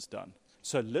Jesus has done.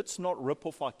 So let's not rip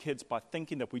off our kids by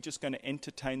thinking that we're just going to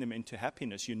entertain them into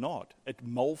happiness. You're not. It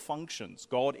malfunctions.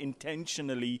 God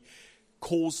intentionally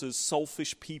causes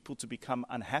selfish people to become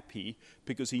unhappy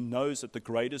because he knows that the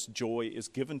greatest joy is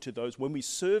given to those when we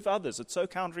serve others. It's so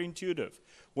counterintuitive.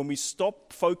 When we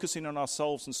stop focusing on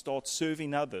ourselves and start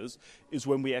serving others is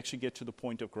when we actually get to the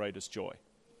point of greatest joy.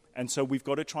 And so we've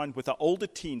got to try and, with our older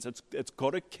teens, it's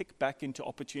got to kick back into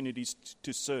opportunities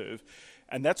to serve.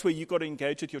 And that's where you've got to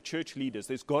engage with your church leaders.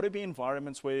 There's got to be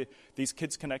environments where these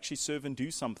kids can actually serve and do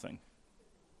something.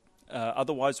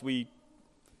 Otherwise,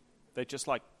 they just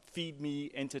like feed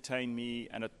me, entertain me,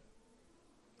 and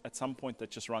at some point that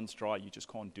just runs dry. You just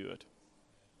can't do it.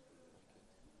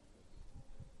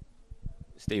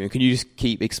 Stephen, can you just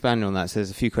keep expanding on that? So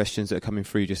there's a few questions that are coming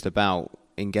through just about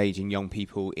engaging young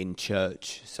people in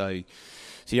church. So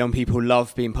young people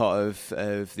love being part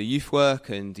of the youth work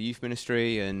and the youth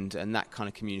ministry and that kind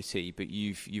of community, but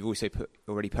you've also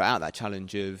already put out that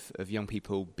challenge of young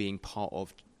people being part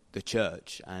of the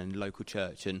church and local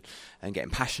church and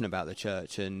getting passionate about the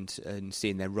church and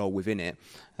seeing their role within it.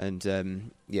 And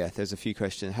there's a few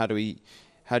questions. How do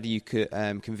you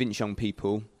convince young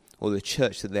people or the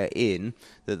church that they're in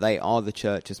that they are the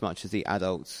church as much as the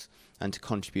adults and to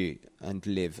contribute and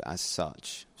live as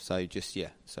such?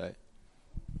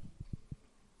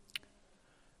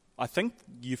 I think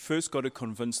you first got to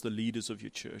convince the leaders of your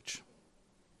church.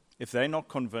 If they're not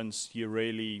convinced, you're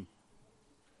really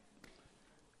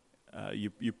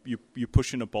you're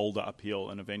pushing a boulder uphill,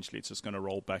 and eventually it's just going to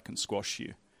roll back and squash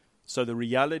you. So the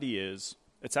reality is,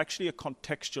 it's actually a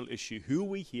contextual issue. Who are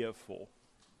we here for?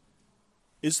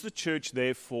 Is the church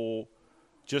there for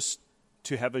just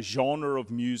to have a genre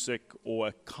of music or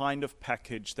a kind of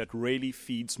package that really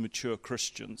feeds mature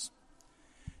Christians?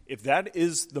 If that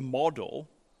is the model,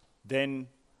 then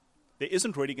there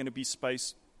isn't really going to be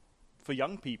space for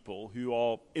young people who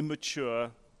are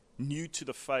immature, new to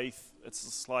the faith. It's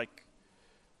just like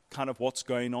kind of what's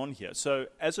going on here. So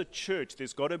as a church,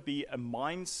 there's got to be a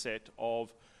mindset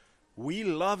of, we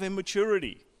love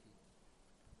immaturity.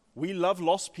 We love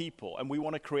lost people, and we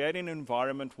want to create an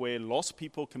environment where lost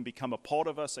people can become a part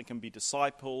of us and can be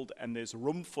discipled, and there's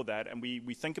room for that. And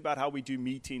we think about how we do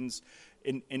meetings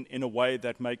in a way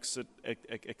that makes it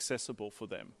accessible for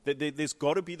them. There's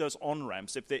got to be those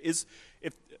on-ramps. If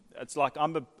it's like,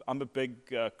 I'm a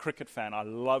big cricket fan. I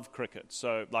love cricket.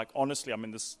 So, like, honestly, I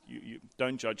mean, this, you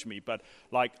don't judge me, but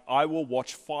like, I will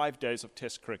watch 5 days of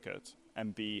Test cricket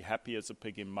and be happy as a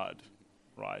pig in mud,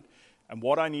 right? And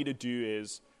what I need to do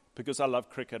is, because I love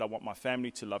cricket, I want my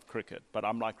family to love cricket. But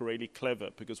I'm like really clever,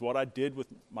 because what I did with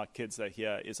my kids that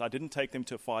here is I didn't take them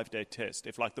to a 5-day test.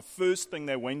 If like the first thing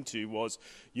they went to was,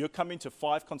 you're coming to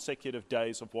 5 consecutive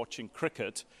days of watching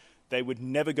cricket, they would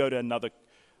never go to another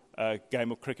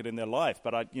game of cricket in their life.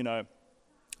 But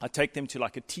I take them to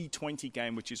like a T20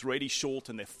 game, which is really short,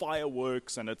 and they're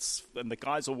fireworks, and the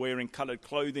guys are wearing colored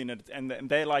clothing, and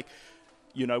they're like,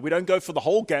 we don't go for the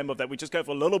whole game of that. We just go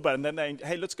for a little bit, and then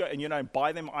hey, let's go, and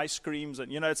buy them ice creams, and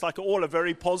it's like all a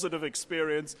very positive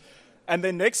experience. And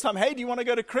then next time, hey, do you want to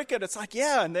go to cricket? It's like,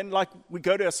 yeah. And then like we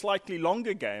go to a slightly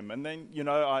longer game, and then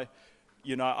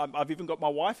I've even got my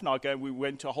wife now going. We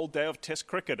went to a whole day of Test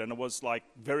cricket, and it was like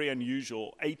very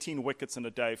unusual. 18 wickets in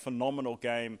a day, phenomenal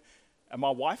game. And my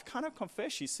wife kind of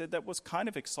confessed. She said that was kind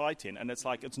of exciting. And it's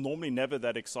like, it's normally never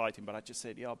that exciting. But I just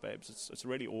said, yeah, babes, it's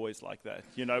really always like that,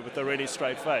 with a really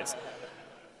straight face.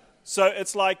 So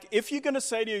it's like, if you're going to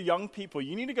say to your young people,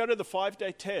 you need to go to the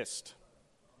 5-day test.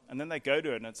 And then they go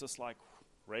to it, and it's just like,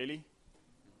 really?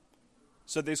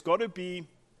 So there's got to be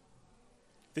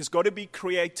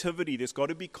creativity. There's got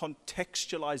to be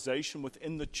contextualization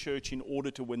within the church in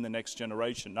order to win the next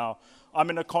generation. Now, I'm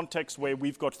in a context where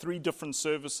we've got 3 different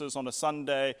services on a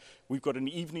Sunday. We've got an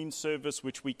evening service,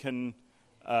 which we can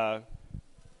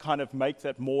kind of make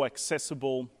that more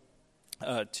accessible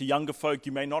to younger folk.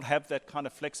 You may not have that kind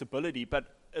of flexibility, but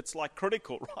it's like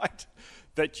critical, right?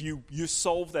 That you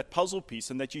solve that puzzle piece,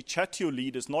 and that you chat to your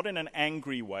leaders, not in an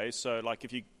angry way. So like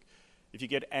if you if you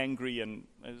get angry and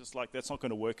it's like, that's not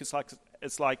going to work.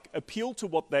 It's like appeal to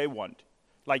what they want.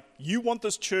 Like, you want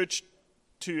this church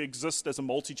to exist as a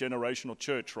multi-generational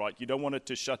church, right? You don't want it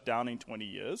to shut down in 20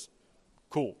 years.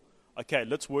 Cool. Okay,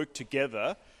 let's work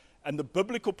together. And the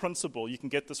biblical principle, you can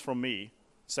get this from me,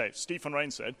 Stephen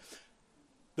Rain said,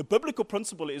 the biblical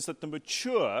principle is that the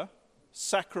mature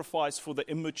sacrifice for the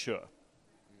immature.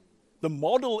 The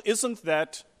model isn't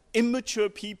that immature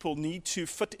people need to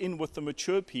fit in with the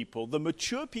mature people. The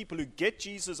mature people who get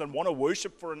Jesus and want to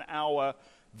worship for an hour,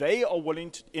 they are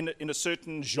willing to, in a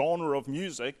certain genre of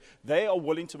music, they are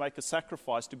willing to make a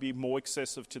sacrifice to be more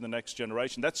accessible to the next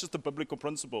generation. That's just the biblical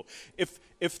principle.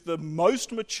 If the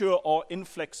most mature are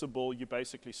inflexible, you're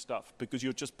basically stuffed because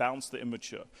you'll just bounce the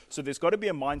immature. So there's got to be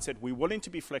a mindset. We're willing to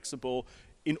be flexible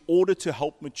in order to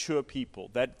help mature people.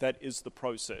 That is the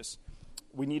process.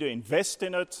 We need to invest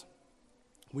in it.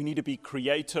 We need to be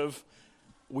creative.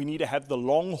 We need to have the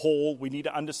long haul. We need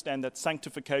to understand that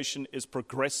sanctification is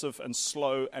progressive and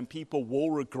slow, and people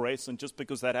will regress, and just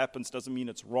because that happens doesn't mean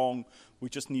it's wrong. We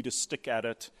just need to stick at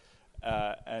it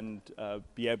and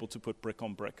be able to put brick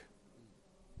on brick.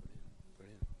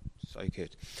 Brilliant. So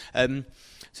good.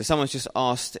 So someone's just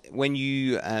asked, when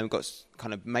you got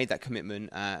kind of made that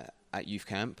commitment at youth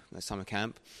camp, at summer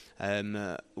camp,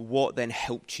 what then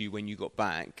helped you when you got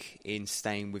back in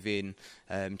staying within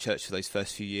church for those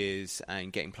first few years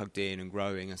and getting plugged in and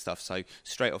growing and stuff? So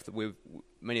straight off,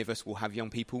 many of us will have young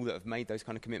people that have made those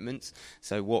kind of commitments.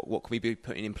 So what can we be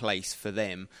putting in place for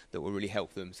them that will really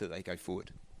help them so that they go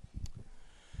forward?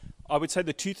 I would say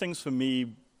the two things for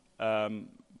me,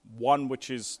 one which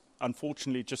is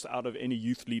unfortunately just out of any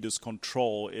youth leader's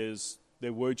control, is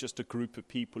there were just a group of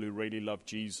people who really loved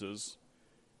Jesus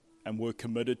and were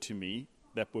committed to me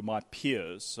that were my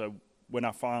peers. So when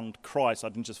I found Christ, I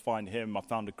didn't just find him, I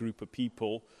found a group of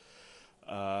people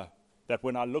that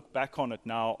when I look back on it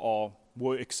now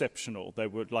were exceptional. They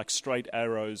were like straight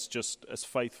arrows, just as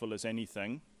faithful as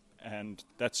anything. And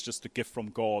that's just a gift from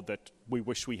God that we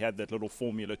wish we had that little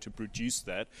formula to produce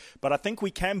that. But I think we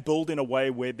can build in a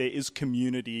way where there is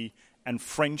community and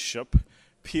friendship.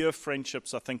 Peer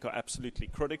friendships, I think, are absolutely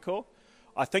critical.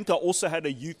 I think I also had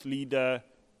a youth leader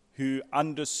who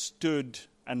understood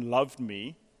and loved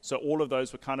me. So all of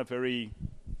those were kind of very,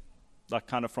 like,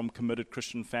 kind of from committed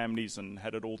Christian families and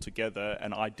had it all together,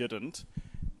 and I didn't.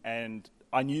 And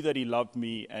I knew that he loved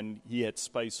me and he had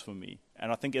space for me.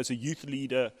 And I think as a youth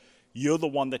leader, you're the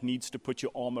one that needs to put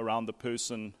your arm around the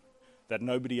person that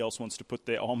nobody else wants to put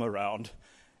their arm around.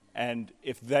 And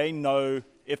if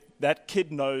that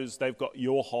kid knows they've got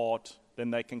your heart, then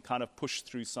they can kind of push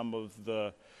through some of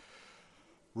the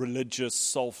religious,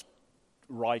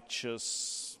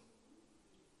 self-righteous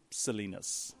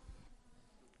silliness.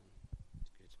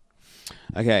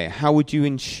 Okay, how would you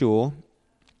ensure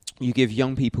you give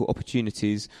young people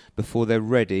opportunities before they're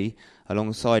ready,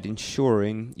 alongside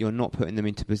ensuring you're not putting them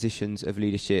into positions of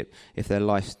leadership if their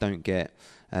lives don't get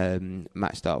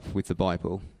matched up with the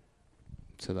Bible?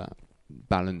 So that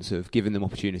balance of giving them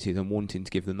opportunities and wanting to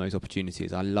give them those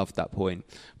opportunities. I love that point,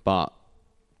 but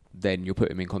then you'll put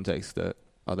them in context that,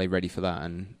 are they ready for that?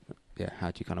 And yeah,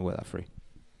 how do you kind of work that through?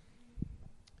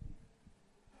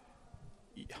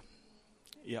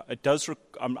 Yeah, it does.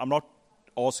 I'm not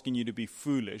asking you to be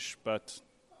foolish, but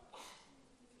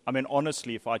I mean,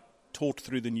 honestly, if I taught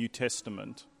through the New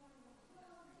Testament,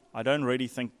 I don't really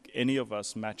think any of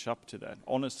us match up to that,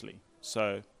 honestly.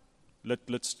 So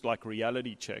let's like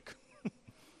reality check.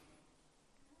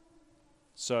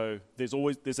 So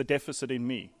there's a deficit in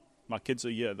me. My kids are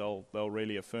here; they'll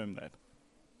really affirm that.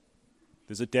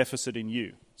 There's a deficit in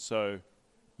you. So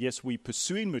yes, we're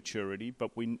pursuing maturity,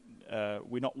 but we're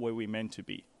not where we're meant to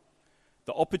be.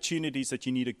 The opportunities that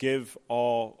you need to give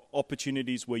are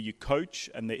opportunities where you coach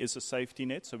and there is a safety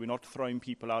net. So we're not throwing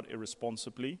people out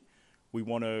irresponsibly. We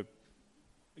want to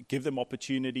give them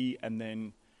opportunity and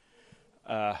then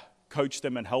coach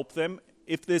them and help them.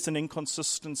 If there's an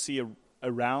inconsistency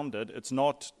around it, it's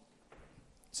not,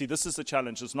 see, this is the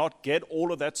challenge. It's not get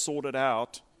all of that sorted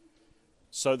out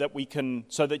so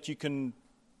that you can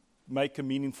make a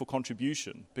meaningful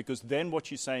contribution, because then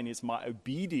what you're saying is my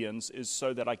obedience is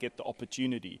so that I get the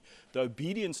opportunity. The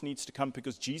obedience needs to come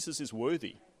because Jesus is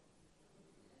worthy,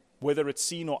 whether it's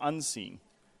seen or unseen.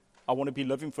 I want to be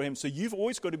living for him. So you've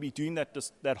always got to be doing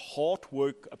that hard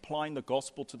work, applying the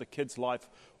gospel to the kid's life.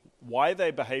 Why are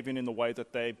they behaving in the way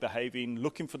that they're behaving,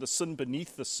 looking for the sin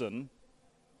beneath the sin.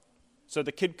 So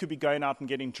the kid could be going out and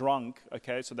getting drunk.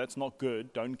 Okay, so that's not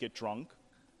good. Don't get drunk.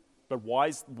 But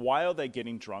why are they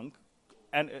getting drunk?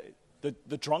 And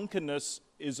the drunkenness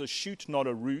is a shoot, not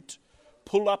a root.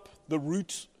 Pull up the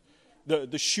root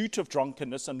the shoot of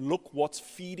drunkenness and look what's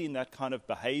feeding that kind of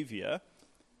behavior,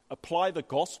 apply the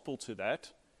gospel to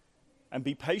that, and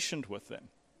be patient with them.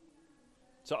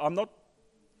 So I'm not,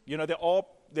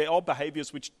 there are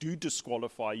behaviors which do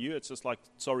disqualify you. It's just like,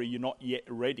 sorry, you're not yet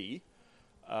ready.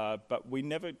 But we're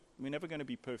never going to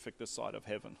be perfect this side of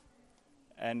heaven.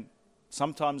 And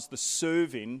sometimes the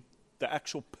serving, the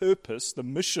actual purpose, the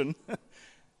mission,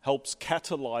 helps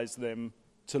catalyze them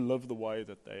to live the way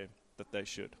that they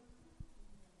should.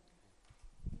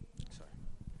 Sorry.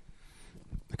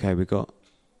 Okay, we've got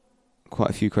quite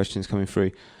a few questions coming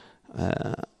through.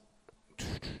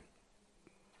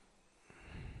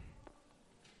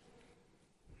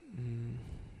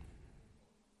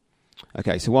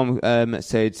 Okay, so one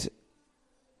said,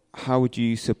 how would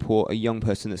you support a young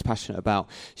person that's passionate about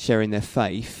sharing their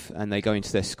faith, and they go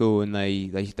into their school and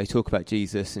they talk about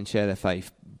Jesus and share their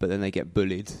faith, but then they get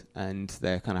bullied and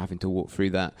they're kind of having to walk through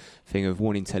that thing of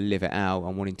wanting to live it out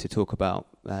and wanting to talk about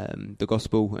the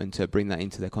gospel and to bring that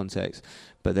into their context,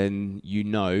 but then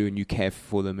and you care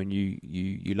for them and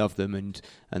you love them and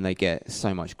they get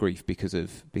so much grief because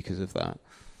of that.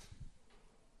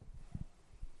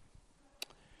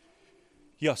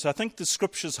 Yes, I think the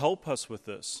scriptures help us with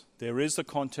this. There is a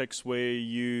context where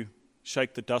you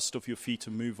shake the dust off your feet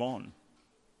and move on.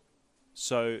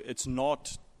 So it's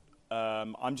not,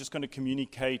 I'm just going to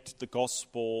communicate the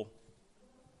gospel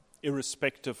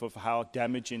irrespective of how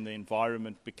damaging the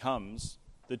environment becomes.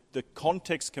 The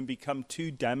context can become too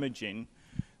damaging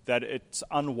that it's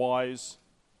unwise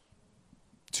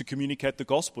to communicate the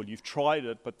gospel. You've tried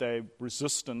it, but they're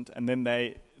resistant, and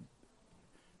then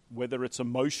whether it's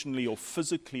emotionally or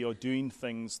physically, are doing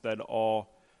things that are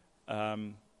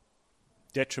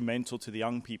detrimental to the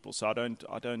young people. So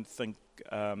I don't think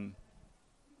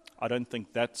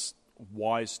that's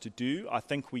wise to do. I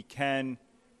think we can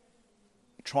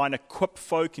try and equip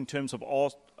folk in terms of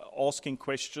asking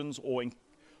questions or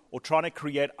trying to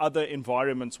create other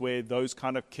environments where those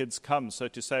kind of kids come. So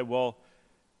to say, well,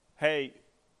 hey,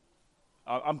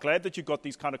 I'm glad that you got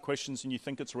these kind of questions and you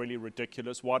think it's really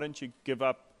ridiculous. Why don't you give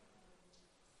up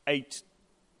 8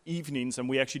 evenings and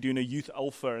we're actually doing a youth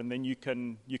alpha, and then you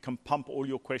can pump all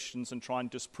your questions and try and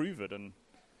disprove it. And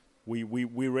we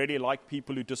really like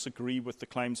people who disagree with the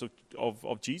claims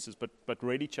of Jesus, but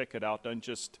really check it out. Don't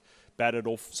just bat it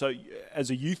off. So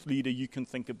as a youth leader, you can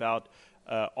think about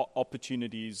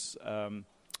opportunities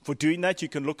for doing that. You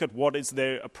can look at what is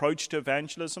their approach to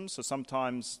evangelism. So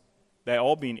sometimes they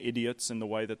are being idiots in the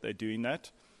way that they're doing that,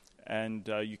 and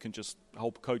you can just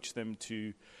help coach them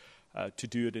to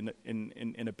do it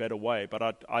in a better way.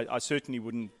 But I certainly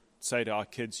wouldn't say to our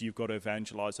kids, you've got to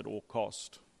evangelize at all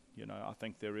cost. I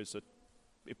think there is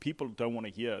if people don't want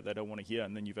to hear, they don't want to hear,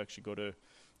 and then you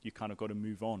kind of got to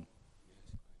move on.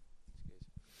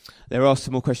 There are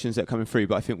some more questions that are coming through,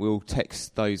 but I think we'll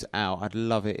text those out. I'd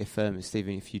love it if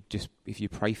Stephen, if you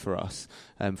pray for us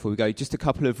before we go. Just a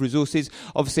couple of resources.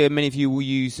 Obviously, many of you will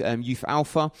use Youth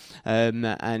Alpha, and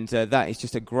that is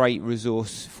just a great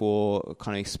resource for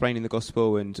kind of explaining the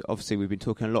gospel. And obviously, we've been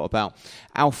talking a lot about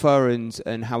Alpha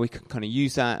and how we can kind of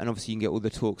use that. And obviously, you can get all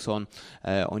the talks on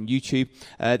YouTube.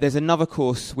 There's another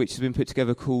course which has been put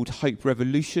together called Hope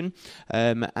Revolution,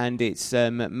 and it's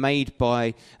made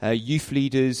by youth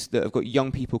leaders that have got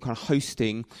young people kind of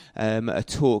hosting a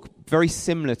talk very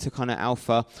similar to kind of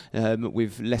Alpha,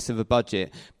 with less of a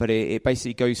budget, but it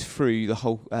basically goes through the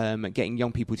whole getting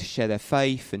young people to share their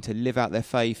faith and to live out their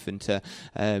faith and to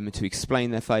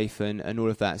explain their faith and all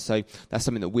of that. So that's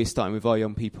something that we're starting with our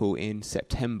young people in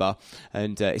September,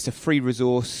 and it's a free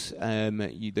resource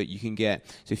that you can get.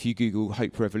 So if you Google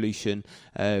Hope Revolution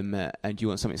and you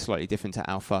want something slightly different to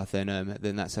Alpha,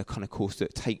 then that's a kind of course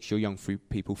that takes your young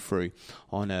people through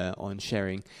on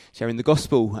sharing the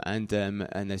gospel, and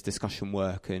there's discussion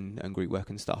work and group work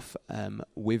and stuff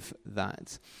with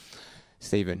that.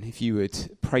 Stephen, if you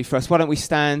would pray for us. Why don't we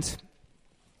stand?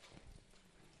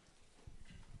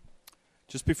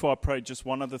 Just before I pray, just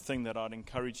one other thing that I'd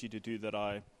encourage you to do that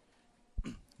I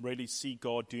really see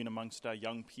God doing amongst our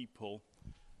young people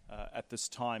at this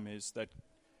time is that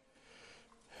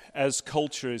as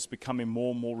culture is becoming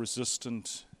more and more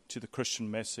resistant to the Christian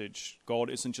message, God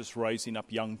isn't just raising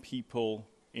up young people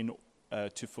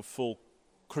to fulfill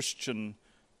Christian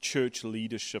church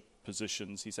leadership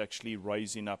positions. He's actually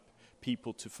raising up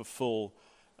people to fulfill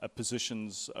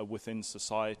positions within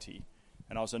society.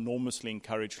 And I was enormously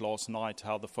encouraged last night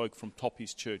how the folk from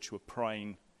Toppy's church were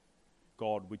praying,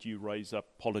 God, would you raise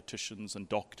up politicians and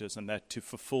doctors and that to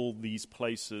fulfill these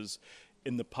places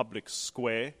in the public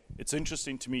square. It's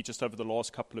interesting to me just over the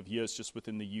last couple of years, just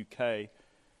within the UK,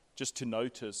 just to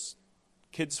notice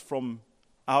kids from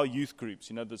our youth groups,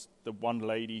 the one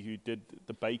lady who did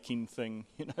the baking thing,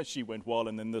 she went well,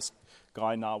 and then this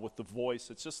guy now with the voice.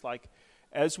 It's just like,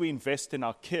 as we invest in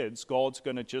our kids, God's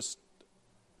going to just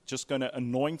going to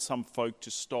anoint some folk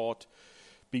to start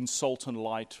being salt and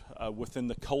light within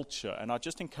the culture. And I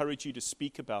just encourage you to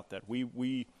speak about that.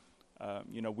 We've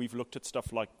looked at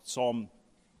stuff like Psalm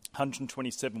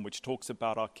 127, which talks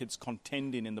about our kids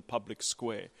contending in the public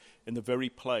square, in the very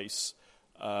place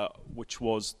which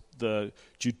was the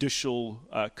judicial,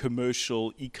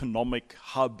 commercial, economic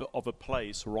hub of a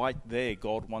place. Right there,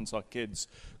 God wants our kids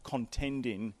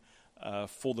contending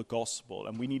for the gospel.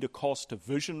 And we need to cast a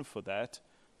vision for that,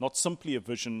 not simply a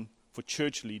vision for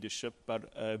church leadership,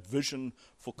 but a vision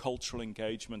for cultural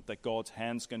engagement, that God's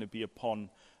hand's going to be upon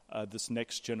this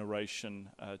next generation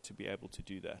to be able to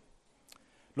do that.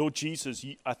 Lord Jesus,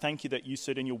 I thank you that you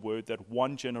said in your word that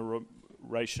one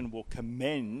generation will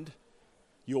commend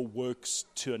your works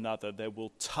to another. They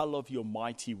will tell of your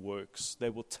mighty works. They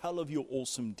will tell of your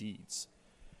awesome deeds.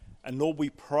 And Lord, we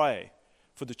pray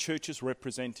for the churches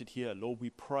represented here. Lord,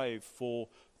 we pray for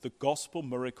the gospel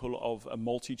miracle of a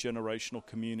multi-generational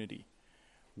community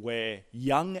where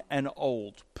young and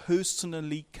old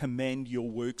personally commend your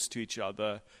works to each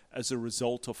other as a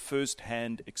result of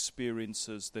first-hand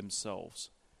experiences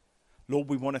themselves. Lord,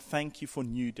 we want to thank you for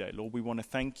New Day. Lord, we want to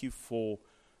thank you for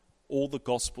all the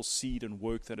gospel seed and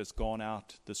work that has gone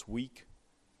out this week.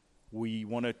 We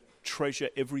want to treasure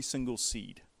every single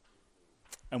seed.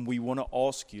 And we want to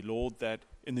ask you, Lord, that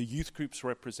in the youth groups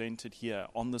represented here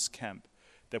on this camp,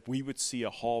 that we would see a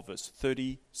harvest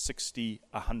 30, 60,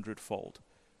 100-fold.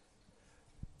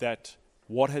 That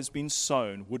what has been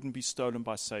sown wouldn't be stolen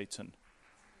by Satan,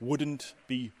 wouldn't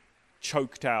be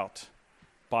choked out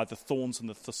by the thorns and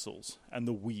the thistles and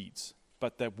the weeds,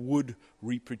 but that would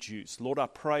reproduce. Lord, I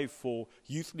pray for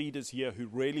youth leaders here who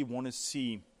really want to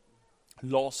see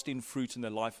lasting fruit in the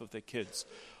life of their kids.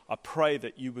 I pray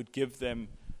that you would give them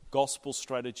gospel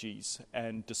strategies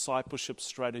and discipleship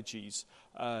strategies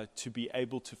to be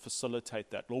able to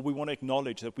facilitate that. Lord, we want to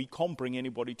acknowledge that we can't bring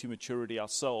anybody to maturity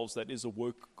ourselves. That is a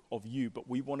work of you, but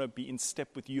we want to be in step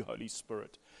with you, Holy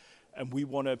Spirit. And we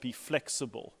want to be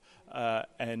flexible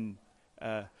and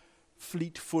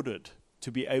fleet-footed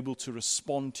to be able to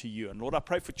respond to you. And Lord, I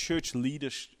pray for church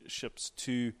leaderships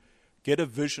to get a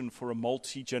vision for a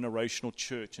multi-generational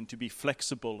church and to be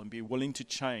flexible and be willing to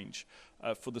change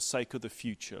for the sake of the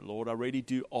future. Lord, I really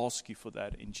do ask you for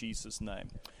that in Jesus' name.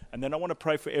 And then I want to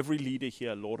pray for every leader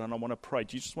here, Lord, and I want to pray.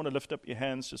 Do you just want to lift up your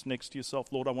hands just next to yourself?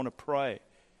 Lord, I want to pray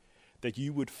that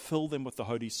you would fill them with the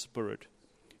Holy Spirit.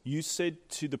 You said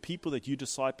to the people that you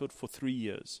discipled for 3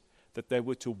 years that they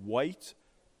were to wait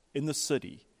in the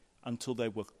city until they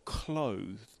were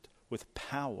clothed with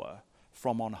power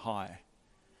from on high.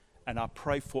 And I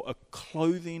pray for a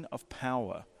clothing of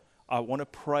power. I want to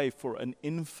pray for an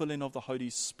infilling of the Holy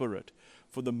Spirit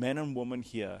for the men and women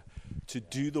here to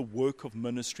do the work of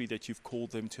ministry that you've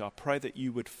called them to. I pray that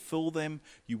you would fill them,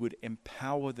 you would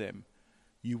empower them,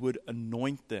 you would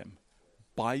anoint them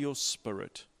by your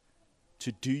Spirit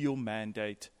to do your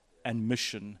mandate and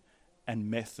mission and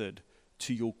method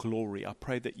to your glory. I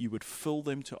pray that you would fill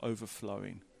them to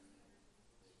overflowing.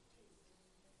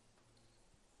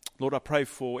 Lord, I pray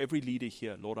for every leader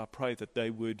here. Lord, I pray that they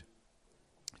would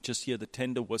just hear the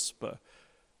tender whisper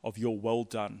of your well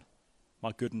done,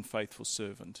 my good and faithful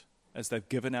servant, as they've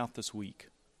given out this week,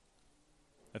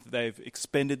 that they've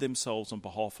expended themselves on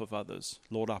behalf of others.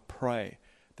 Lord, I pray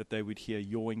that they would hear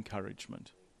your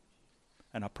encouragement.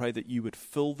 And I pray that you would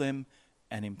fill them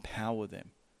and empower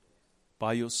them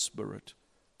by your Spirit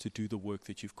to do the work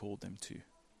that you've called them to.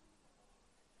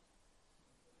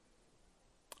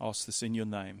 I ask this in your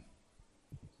name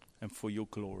and for your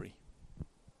glory.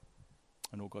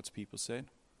 And all God's people said,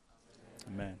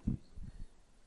 Amen.